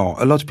what you've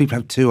got. A lot of people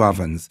have two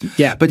ovens.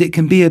 Yeah. But it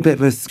can be a bit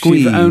of a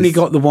squeeze. So you've only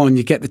got the one,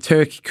 you get the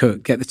turkey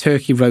cooked, get the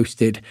turkey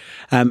roasted.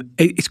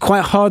 It's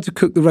quite hard to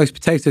cook the roast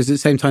potatoes at the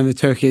same time the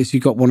turkey is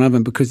you've got one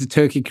oven, because the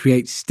turkey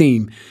creates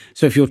steam.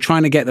 So if you're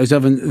trying to get those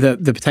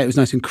the potatoes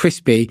nice and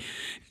crispy,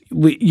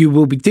 you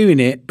will be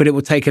doing it, but it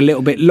will take a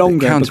little bit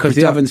longer because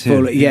the oven's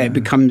full.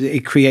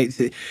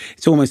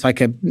 It's almost like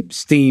a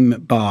steam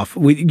bath.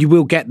 You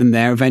will get them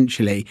there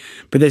eventually,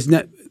 but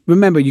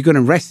remember, you're going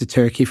to rest the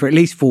turkey for at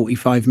least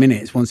 45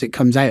 minutes once it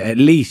comes out, at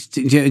least.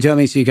 Do you know what I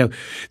mean? So you go,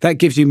 that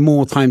gives you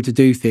more time to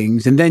do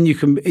things. And then you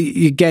can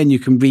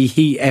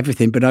reheat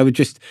everything. But I would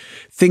just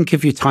think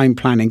of your time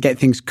planning, get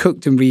things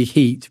cooked and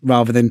reheat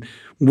rather than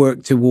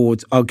work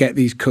towards, I'll get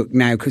these cooked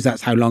now because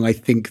that's how long I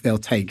think they'll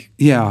take.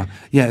 Yeah.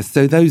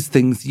 So those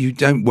things, you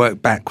don't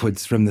work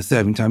backwards from the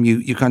serving time.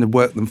 You kind of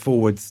work them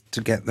forwards to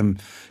get them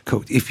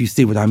cooked, if you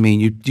see what I mean.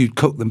 You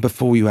cook them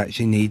before you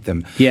actually need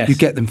them. Yes. You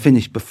get them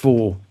finished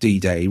before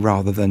D-Day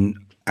rather than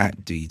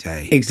at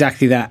D-Day.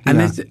 Exactly that.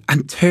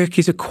 And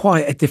turkeys are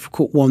quite a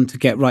difficult one to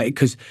get right,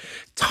 because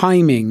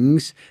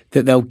timings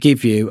that they'll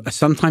give you are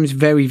sometimes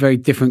very, very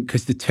different,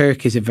 because the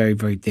turkeys are very,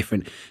 very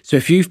different. So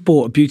if you've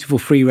bought a beautiful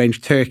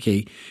free-range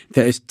turkey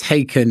that has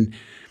taken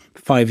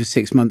 5 or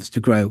 6 months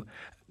to grow,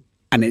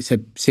 and it's a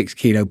 6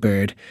 kilo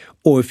bird,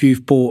 or if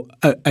you've bought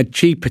a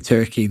cheaper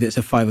turkey that's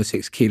a 5 or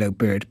 6 kilo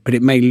bird, but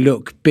it may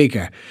look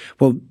bigger.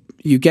 Well,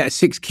 you get a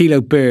 6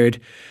 kilo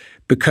bird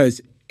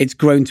because it's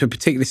grown to a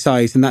particular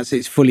size, and that's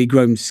its fully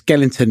grown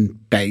skeleton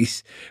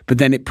base, but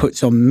then it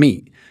puts on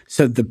meat.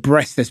 So the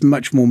breast, there's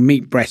much more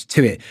meat breast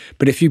to it.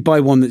 But if you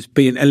buy one that's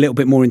been a little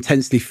bit more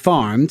intensely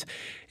farmed,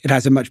 it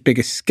has a much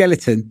bigger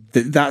skeleton,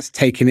 that's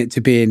taking it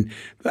to being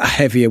a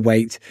heavier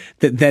weight,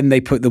 that then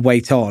they put the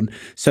weight on.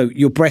 So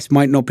your breast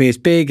might not be as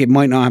big, it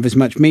might not have as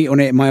much meat on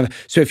it.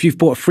 So if you've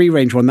bought a free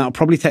range one,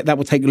 that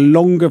will take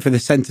longer for the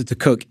centre to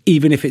cook,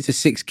 even if it's a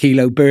 6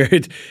 kilo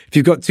bird. If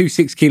you've got 2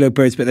 6 kilo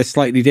birds, but they're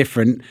slightly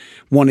different,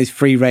 one is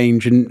free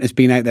range and has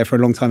been out there for a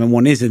long time and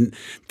one isn't,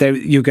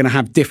 you're going to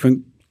have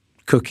different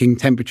cooking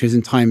temperatures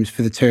and times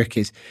for the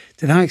turkeys.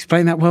 Did I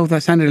explain that well?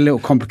 That sounded a little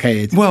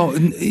complicated. Well,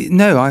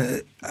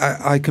 no,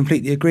 I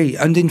completely agree.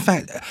 And in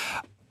fact,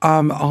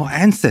 our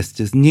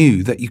ancestors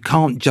knew that you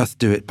can't just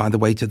do it by the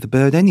weight of the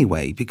bird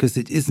anyway, because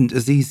it isn't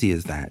as easy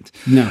as that.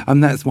 No.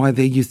 And that's why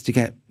they used to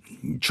get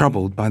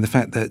troubled by the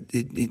fact that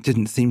it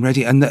didn't seem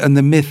ready. And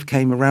the myth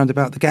came around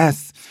about the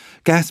gas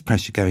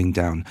pressure going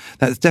down.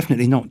 That's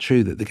definitely not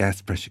true that the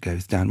gas pressure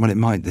goes down. Well, it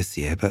might this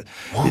year, but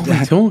what are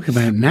we talking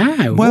about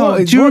now?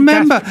 Well, do you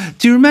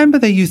remember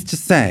they used to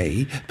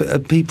say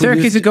people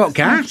turkeys have got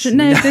gas?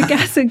 No,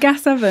 the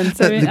gas oven.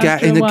 So in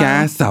a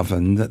gas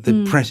oven, that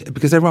the pressure,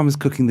 because everyone was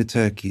cooking the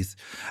turkeys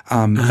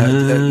at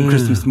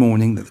Christmas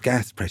morning, that the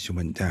gas pressure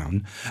went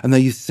down, and they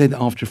used to say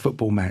that after a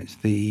football match,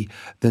 the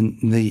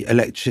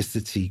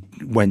electricity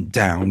went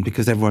down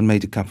because everyone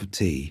made a cup of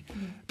tea.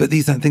 But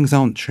these things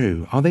aren't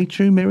true. Are they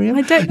true, Miriam?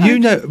 I don't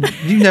know.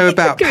 You know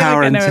about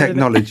power and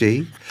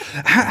technology.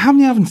 How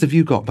many ovens have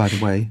you got, by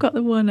the way? I've got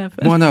the one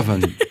oven. One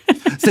oven.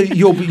 So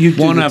you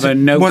one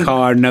oven,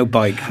 car, no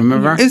bike.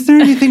 Remember? Is there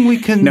anything we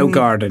can? No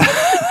garden.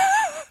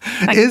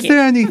 Is there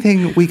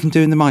anything we can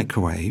do in the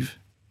microwave?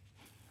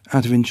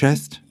 Out of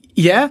interest?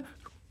 Yeah.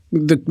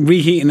 The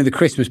reheating of the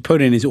Christmas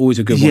pudding is always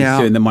a good one to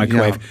do in the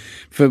microwave.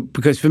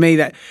 Because for me,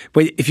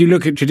 if you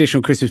look at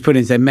traditional Christmas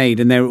puddings, they're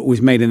made and they're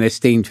always made and they're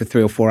steamed for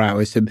 3 or 4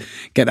 hours to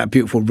get that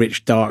beautiful,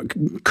 rich, dark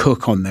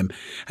cook on them.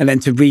 And then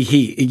to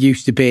reheat, it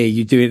used to be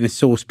you do it in a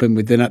saucepan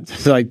with an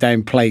upside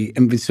down plate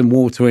and with some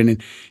water in,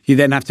 and you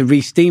then have to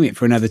re-steam it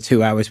for another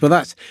 2 hours. Well,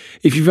 that's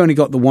if you've only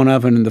got the one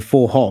oven and the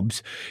 4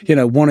 hobs.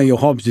 One of your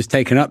hobs is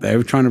taken up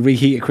there trying to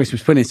reheat a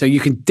Christmas pudding. So you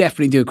can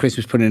definitely do a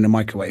Christmas pudding in a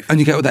microwave, and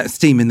you get all that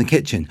steam in the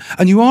kitchen,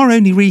 and you are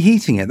only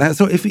reheating it.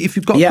 That's if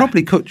you've got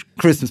properly cooked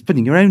Christmas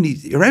pudding, you're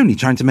only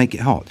trying to make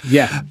it hot.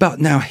 Yeah. But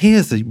now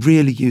here's a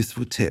really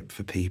useful tip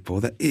for people,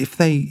 that if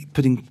they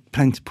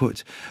plan to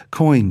put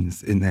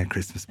coins in their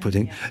Christmas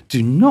pudding,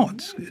 do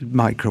not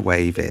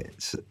microwave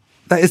it.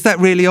 Is that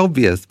really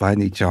obvious by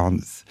any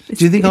chance?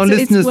 Do you think our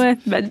listeners...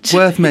 It's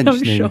worth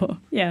mentioning. I'm sure.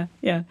 Yeah.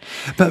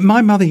 But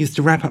my mother used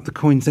to wrap up the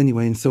coins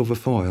anyway in silver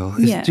foil.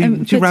 Do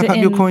you wrap up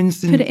your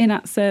coins? Put it in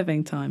at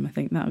serving time, I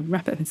think. That would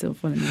wrap it up in silver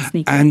foil and then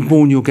sneak it. And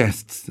warn your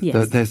guests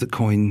that there's a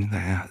coin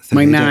there. So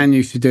my nan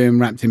used to do them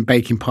wrapped in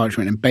baking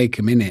parchment and bake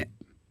them in it.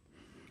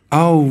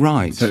 Oh,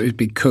 right. So it would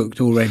be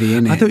cooked already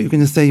in it. I thought you were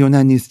going to say your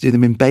nan used to do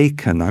them in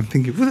bacon. I'm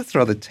thinking, well, that's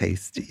rather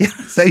tasty.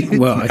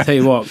 Well, I tell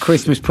you what,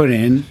 Christmas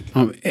pudding,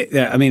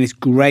 it's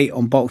great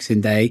on Boxing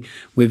Day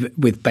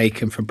with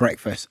bacon for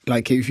breakfast.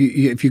 Like if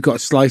you've got a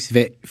slice of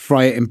it,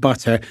 fry it in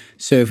butter,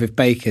 serve with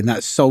bacon.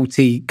 That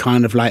salty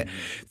kind of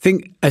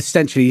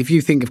essentially, if you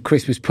think of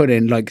Christmas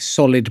pudding like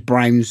solid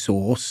brown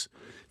sauce,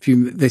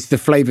 there's the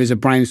flavours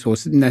of brown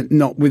sauce,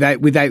 not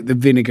without the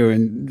vinegar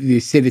and the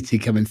acidity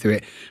coming through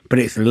it, but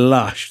it's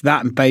lush.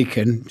 That and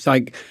bacon, it's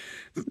like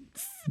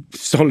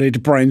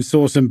solid brown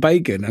sauce and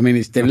bacon. I mean,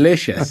 it's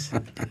delicious.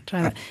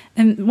 Try that.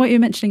 And what you're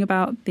mentioning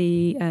about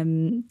the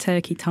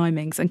turkey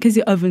timings, and because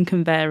your oven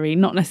can vary,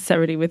 not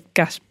necessarily with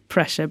gas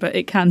pressure, but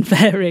it can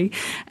vary.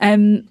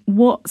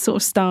 What sort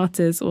of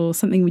starters or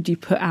something would you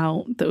put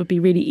out that would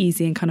be really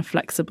easy and kind of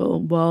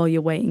flexible while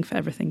you're waiting for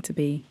everything to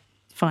be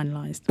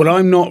finalised? Well,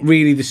 I'm not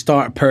really the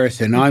starter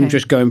person. Okay. I'm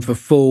just going for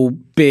full,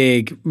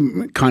 big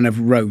kind of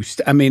roast.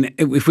 I mean,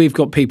 if we've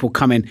got people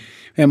coming,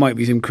 there might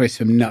be some crisps,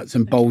 some nuts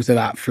and bowls of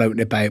that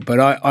floating about, but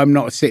I'm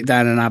not a sit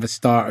down and have a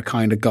starter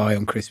kind of guy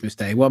on Christmas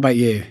Day. What about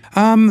you?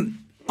 I'm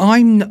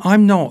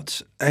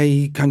not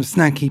a kind of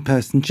snacky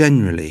person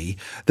generally,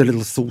 the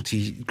little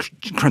salty,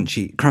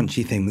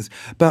 crunchy things.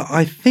 But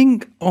I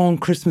think on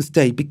Christmas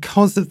Day,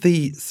 because of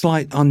the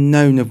slight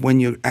unknown of when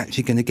you're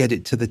actually going to get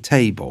it to the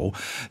table,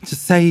 to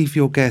save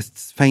your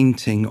guests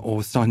fainting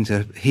or starting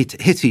to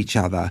hit each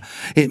other,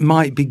 it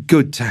might be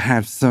good to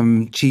have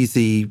some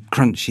cheesy,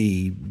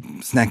 crunchy,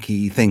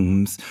 snacky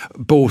things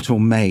bought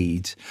or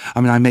made. I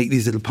mean, I make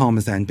these little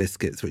Parmesan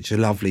biscuits, which are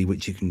lovely,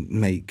 which you can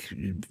make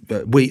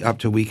up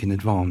to a week in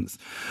advance,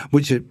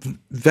 which are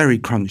very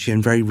crunchy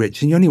and very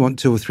rich, and you only want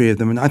 2 or 3 of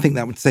them, and I think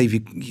that would save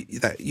you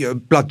your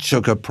blood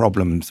sugar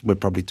problems we're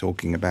probably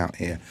talking about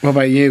here. What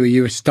about you? Are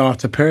you a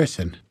starter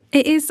person?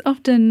 It is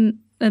often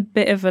a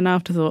bit of an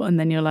afterthought, and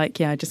then you're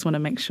like, I just want to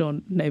make sure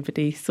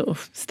nobody sort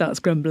of starts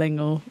grumbling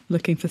or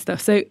looking for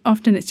stuff. So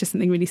often it's just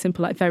something really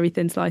simple, like very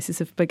thin slices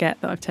of baguette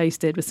that I've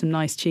toasted with some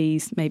nice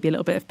cheese, maybe a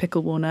little bit of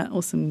pickled walnut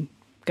or some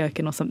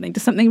gherkin or something,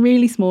 just something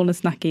really small and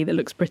snacky that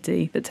looks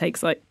pretty, that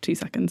takes like 2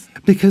 seconds.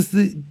 Because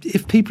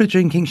if people are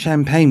drinking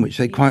champagne, which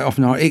they quite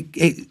often are,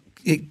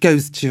 it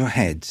goes to your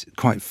head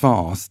quite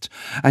fast,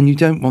 and you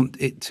don't want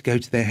it to go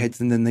to their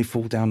heads and then they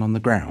fall down on the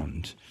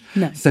ground.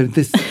 No. So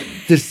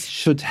this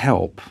should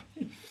help.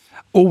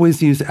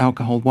 always use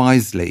alcohol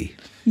wisely.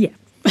 Yeah.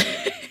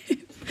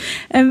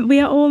 We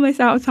are almost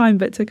out of time,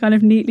 but to kind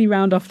of neatly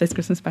round off this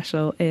Christmas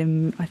special,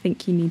 I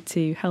think you need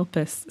to help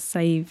us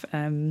save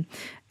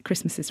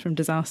Christmases from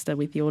disaster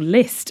with your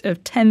list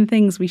of 10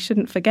 things we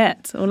shouldn't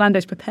forget.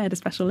 Orlando's prepared a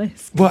special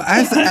list. Well,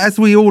 as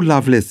we all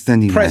love lists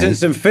anyway.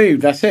 Presents and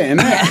food, that's it, isn't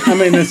it? I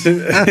mean,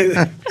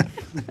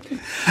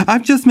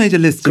 I've just made a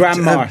list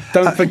Grandma.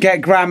 Don't forget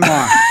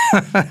Grandma.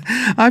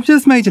 I've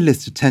just made a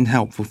list of 10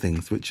 helpful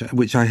things,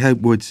 which I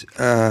hope would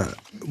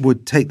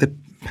take the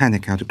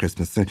panic out of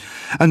Christmas. So,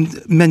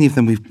 and many of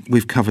them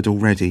we've covered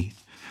already.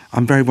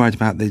 I'm very worried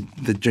about the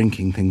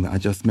drinking thing that I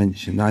just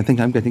mentioned. I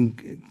think I'm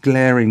getting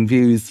glaring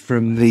views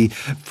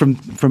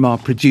from our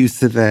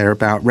producer there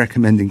about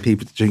recommending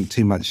people to drink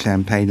too much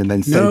champagne and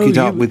then soak it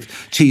up with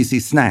cheesy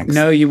snacks.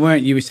 No, you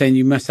weren't. You were saying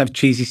you must have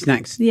cheesy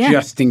snacks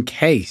just in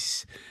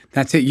case.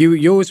 That's it.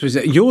 Yours was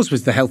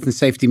the health and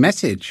safety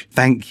message.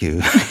 Thank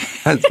you.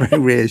 That's very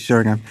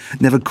reassuring. I'm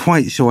never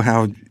quite sure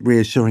how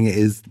reassuring it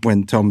is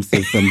when Tom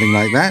says something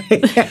like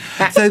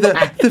that. So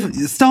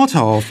the start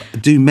off,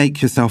 do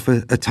make yourself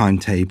a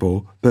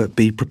timetable, but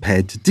be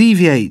prepared to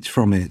deviate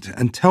from it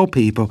and tell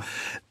people.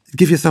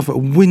 Give yourself a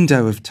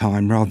window of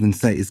time rather than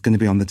say it's going to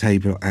be on the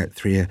table at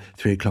 3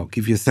 o'clock.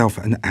 Give yourself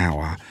an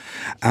hour.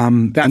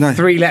 That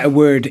three-letter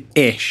word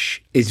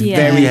 "ish" is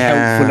very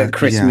helpful at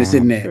Christmas,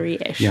 isn't it?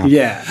 3-ish.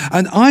 Yeah.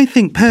 And I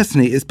think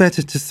personally it's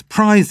better to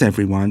surprise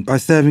everyone by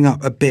serving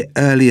up a bit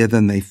earlier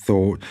than they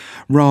thought,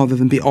 rather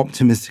than be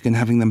optimistic and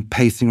having them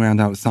pacing around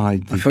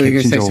outside the I thought you were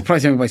going to say door.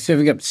 surprise everyone by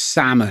serving up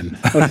salmon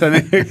or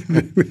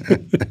something.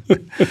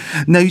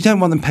 No, you don't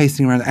want them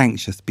pacing around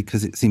anxious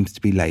because it seems to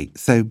be late.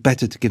 So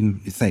better to give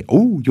them, say,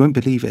 "Oh, you won't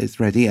believe it, it's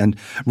ready," and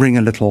ring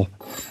a little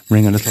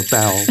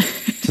bell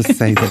to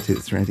say that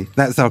it's ready.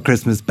 That's our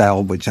Christmas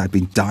bell, which I've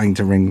been dying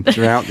to ring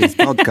throughout this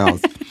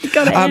podcast.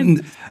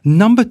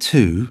 Number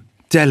 2,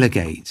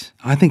 delegate.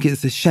 I think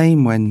it's a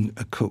shame when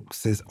a cook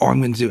says, "Oh,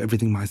 I'm going to do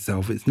everything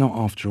myself." It's not,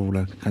 after all,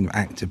 a kind of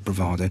act of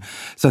bravado.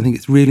 So I think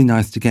it's really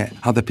nice to get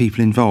other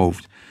people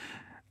involved.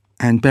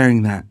 And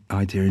bearing that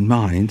idea in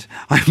mind,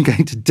 I'm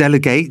going to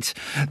delegate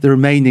the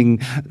remaining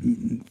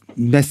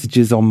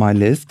messages on my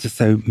list.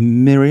 So,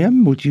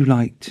 Miriam, would you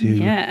like to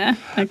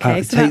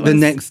take the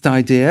next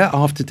idea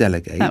after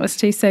delegate? That was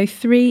 2. So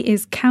 3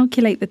 is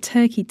calculate the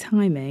turkey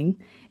timing,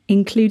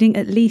 including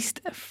at least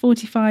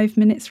 45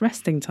 minutes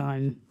resting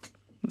time.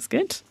 That's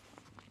good.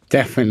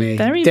 Definitely.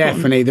 Very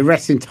definitely. The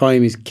resting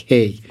time is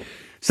key.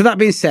 So that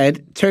being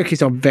said,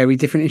 turkeys are very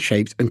different in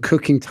shapes and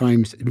cooking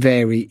times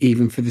vary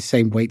even for the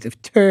same weight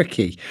of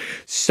turkey.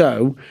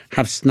 So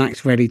have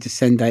snacks ready to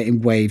send out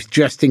in waves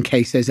just in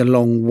case there's a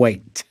long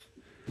wait.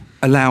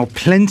 Allow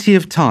plenty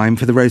of time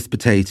for the roast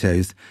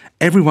potatoes.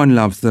 Everyone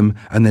loves them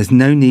and there's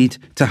no need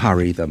to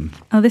hurry them.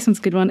 Oh, this one's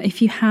a good one.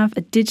 If you have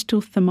a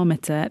digital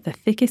thermometer, the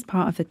thickest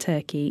part of the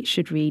turkey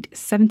should read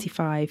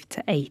 75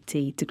 to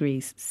 80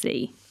 degrees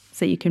C.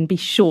 So you can be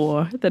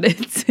sure that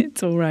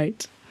it's all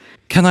right.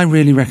 Can I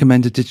really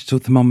recommend a digital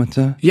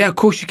thermometer? Yeah, of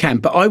course you can.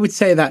 But I would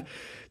say that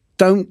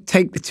don't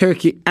take the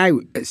turkey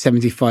out at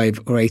 75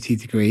 or 80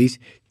 degrees.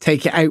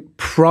 Take it out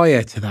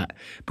prior to that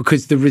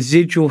because the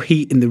residual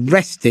heat in the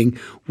resting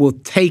will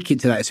take it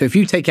to that. So if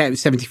you take it out at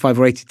 75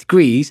 or 80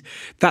 degrees,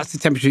 that's the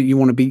temperature you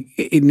want to be,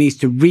 it needs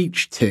to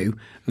reach to.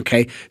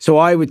 Okay. So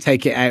I would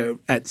take it out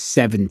at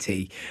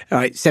 70, all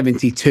right,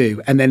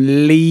 72, and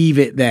then leave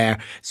it there.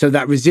 So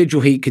that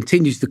residual heat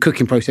continues the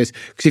cooking process.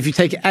 Because if you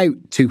take it out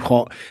too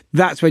hot,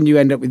 that's when you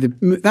end up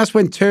with that's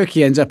when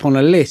turkey ends up on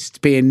a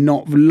list being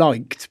not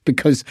liked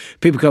because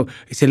people go,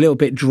 it's a little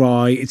bit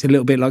dry. It's a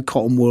little bit like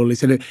cotton wool.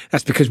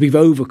 That's because we've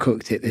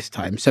overcooked it this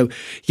time. So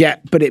yeah,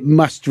 but it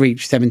must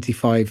reach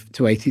 75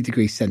 to 80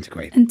 degrees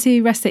centigrade. And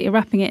to rest it, you're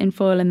wrapping it in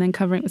foil and then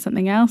covering it with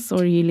something else, or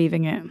are you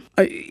leaving it?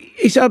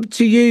 It's up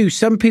to you.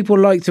 Some people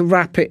like to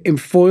wrap it in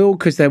foil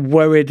because they're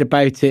worried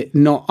about it.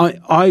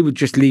 I would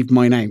just leave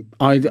mine out.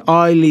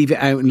 I leave it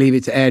out and leave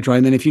it to air dry.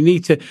 And then if you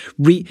need to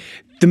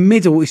the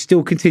middle is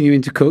still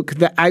continuing to cook.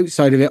 The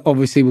outside of it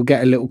obviously will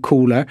get a little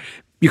cooler.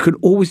 You could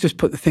always just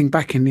put the thing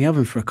back in the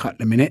oven for a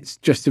couple of minutes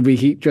just to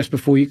reheat just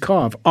before you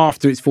carve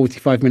after its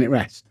 45-minute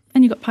rest.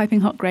 And you've got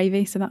piping hot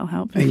gravy, so that'll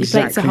help. If your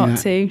plates are hot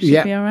too,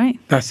 should be all right.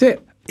 That's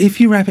it.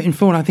 If you wrap it in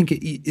foil, I think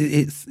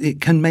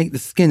it can make the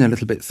skin a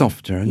little bit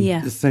softer.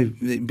 And so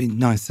it'd be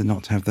nicer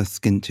not to have the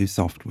skin too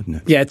soft, wouldn't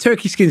it? Yeah,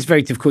 turkey skin's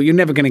very difficult. You're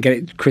never going to get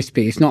it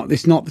crispy. It's not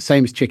the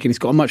same as chicken. It's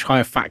got a much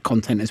higher fat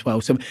content as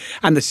well. So,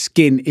 and the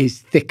skin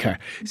is thicker.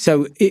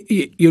 So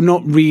you're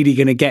not really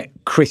going to get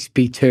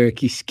crispy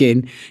turkey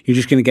skin. You're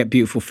just going to get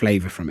beautiful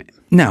flavour from it.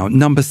 Now,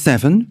 number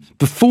 7,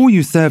 before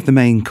you serve the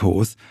main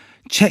course,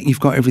 check you've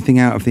got everything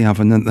out of the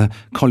oven and the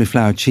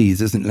cauliflower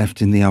cheese isn't left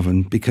in the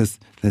oven because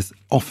there's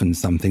often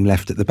something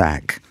left at the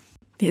back.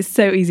 It's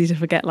so easy to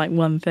forget like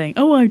one thing.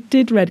 Oh, I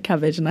did red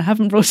cabbage and I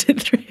haven't brought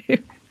it through.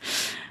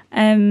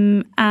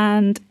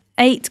 And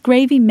 8,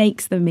 gravy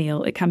makes the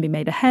meal. It can be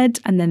made ahead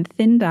and then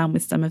thinned down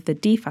with some of the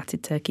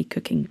defatted turkey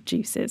cooking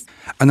juices.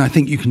 And I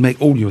think you can make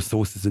all your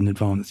sauces in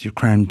advance. Your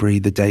cranberry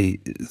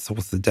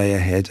sauce the day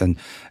ahead, and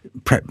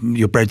prep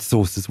your bread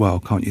sauce as well,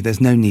 can't you?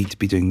 There's no need to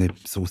be doing the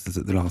sauces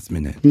at the last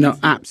minute. No,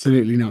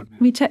 absolutely not.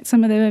 We checked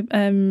some of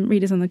the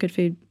readers on the Good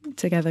Food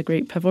Together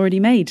group have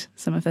already made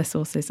some of their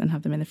sauces and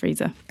have them in the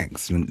freezer.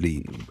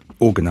 Excellently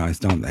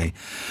organised, aren't they?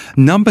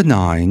 Number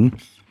 9,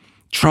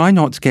 try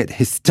not to get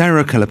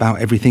hysterical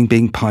about everything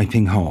being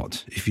piping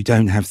hot. If you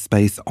don't have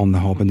space on the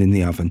hob and in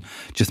the oven,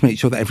 just make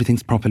sure that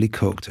everything's properly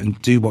cooked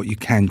and do what you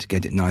can to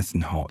get it nice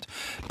and hot.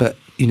 But,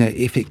 you know,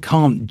 if you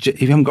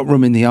haven't got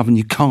room in the oven,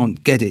 you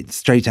can't get it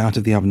straight out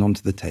of the oven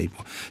onto the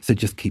table. So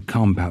just keep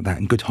calm about that.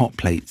 And good hot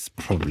plates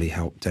probably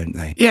help, don't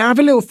they? Yeah, have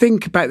a little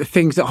think about the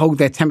things that hold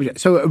their temperature.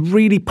 So a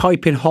really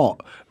piping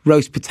hot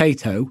roast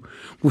potato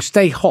will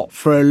stay hot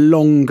for a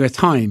longer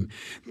time.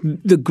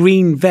 The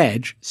green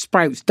veg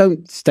sprouts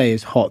don't stay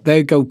as hot.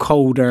 They go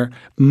colder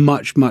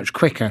much, much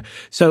quicker.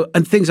 So,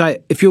 and things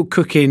like if you're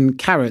cooking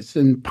carrots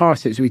and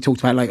parsnips, we talked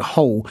about like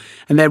whole,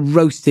 and they're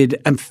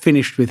roasted and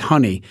finished with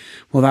honey.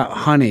 Well, that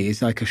honey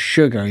is like a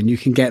sugar and you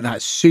can get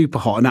that super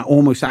hot and that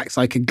almost acts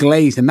like a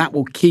glaze and that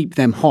will keep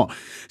them hot.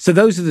 So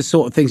those are the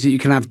sort of things that you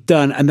can have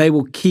done and they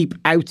will keep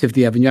out of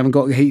the oven. You haven't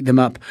got to heat them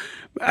up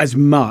as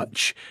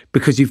much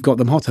because you've got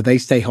them hotter. They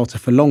stay hotter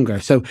for longer.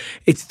 So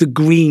it's the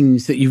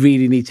greens that you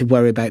really need to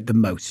worry about the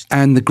most.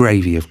 And the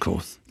gravy, of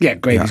course. Yeah,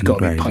 gravy's got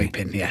to be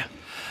piping, yeah.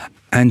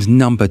 And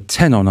number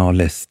 10 on our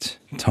list,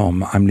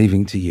 Tom, I'm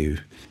leaving to you.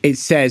 It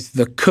says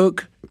the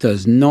cook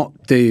does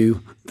not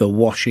do the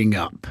washing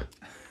up.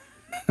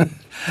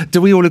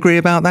 Do we all agree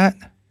about that?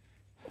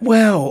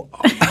 Well,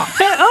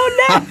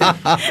 oh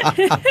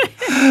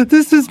no!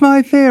 This is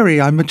my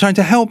theory. I'm trying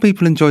to help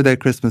people enjoy their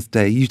Christmas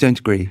day. You don't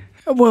agree?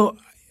 Well,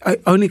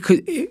 only because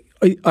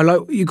I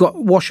like you got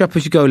wash up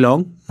as you go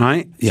along,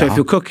 right? Yeah. So if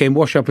you're cooking,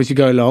 wash up as you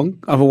go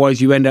along.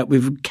 Otherwise, you end up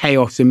with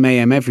chaos and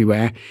mayhem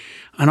everywhere.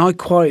 And I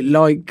quite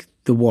like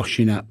the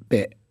washing up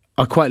bit.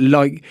 I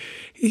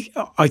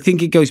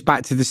think it goes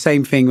back to the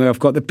same thing where I've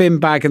got the bin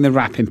bag and the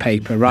wrapping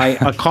paper,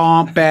 right? I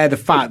can't bear the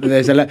fact that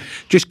there's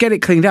just get it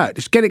cleaned out.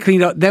 Just get it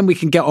cleaned up. Then we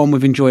can get on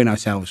with enjoying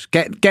ourselves.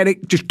 Get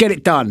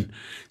it done.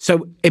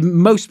 So in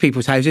most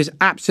people's houses,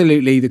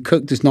 absolutely, the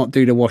cook does not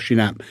do the washing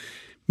up.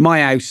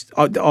 My house,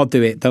 I'll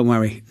do it. Don't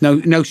worry.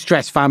 No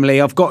stress, family.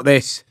 I've got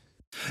this.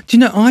 Do you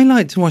know, I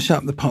like to wash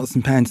up the pots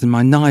and pans and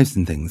my knives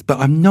and things, but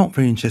I'm not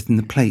very interested in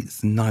the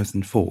plates and knives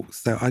and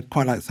forks. So I'd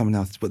quite like someone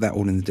else to put that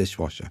all in the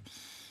dishwasher,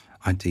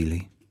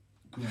 ideally.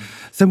 Great.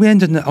 So we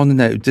ended on a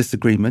note of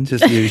disagreement,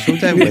 as usual,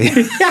 don't we?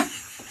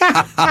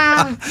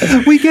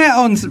 We do get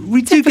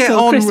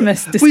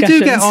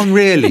on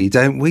really,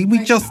 don't we?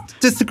 We just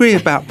disagree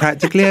about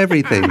practically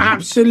everything.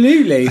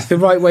 Absolutely. It's the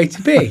right way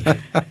to be.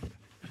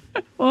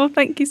 Well,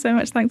 thank you so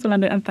much. Thanks,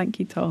 Orlando, and thank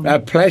you, Tom. A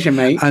pleasure,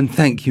 mate. And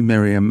thank you,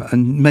 Miriam.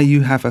 And may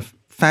you have a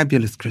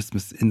fabulous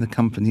Christmas in the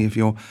company of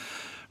your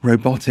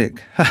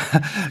robotic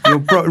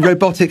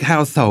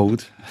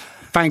household.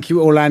 Thank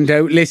you,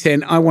 Orlando.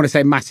 Listen, I want to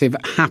say massive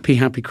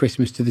happy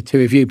Christmas to the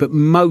two of you. But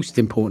most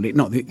importantly,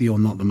 not that you're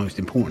not the most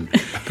important,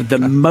 but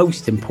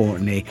most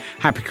importantly,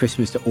 happy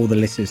Christmas to all the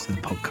listeners to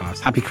the podcast.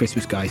 Happy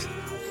Christmas, guys.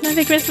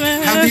 Happy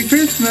Christmas. Happy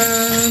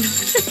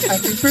Christmas.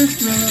 Happy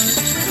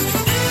Christmas.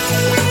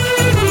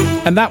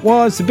 And that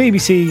was the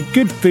BBC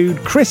Good Food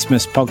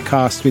Christmas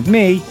podcast with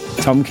me,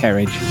 Tom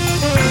Kerridge.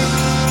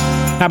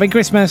 Happy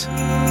Christmas.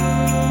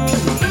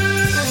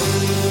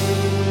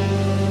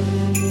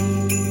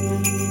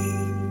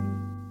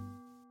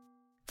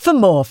 For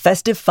more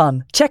festive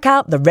fun, check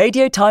out the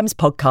Radio Times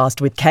podcast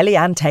with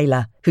Kellyanne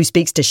Taylor, who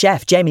speaks to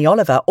chef Jamie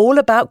Oliver all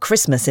about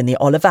Christmas in the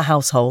Oliver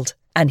household.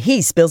 And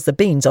he spills the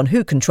beans on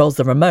who controls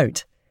the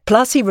remote.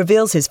 Plus, he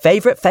reveals his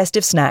favourite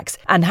festive snacks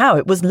and how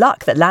it was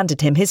luck that landed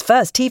him his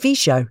first TV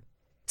show.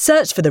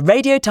 Search for the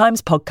Radio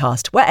Times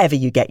podcast wherever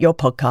you get your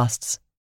podcasts.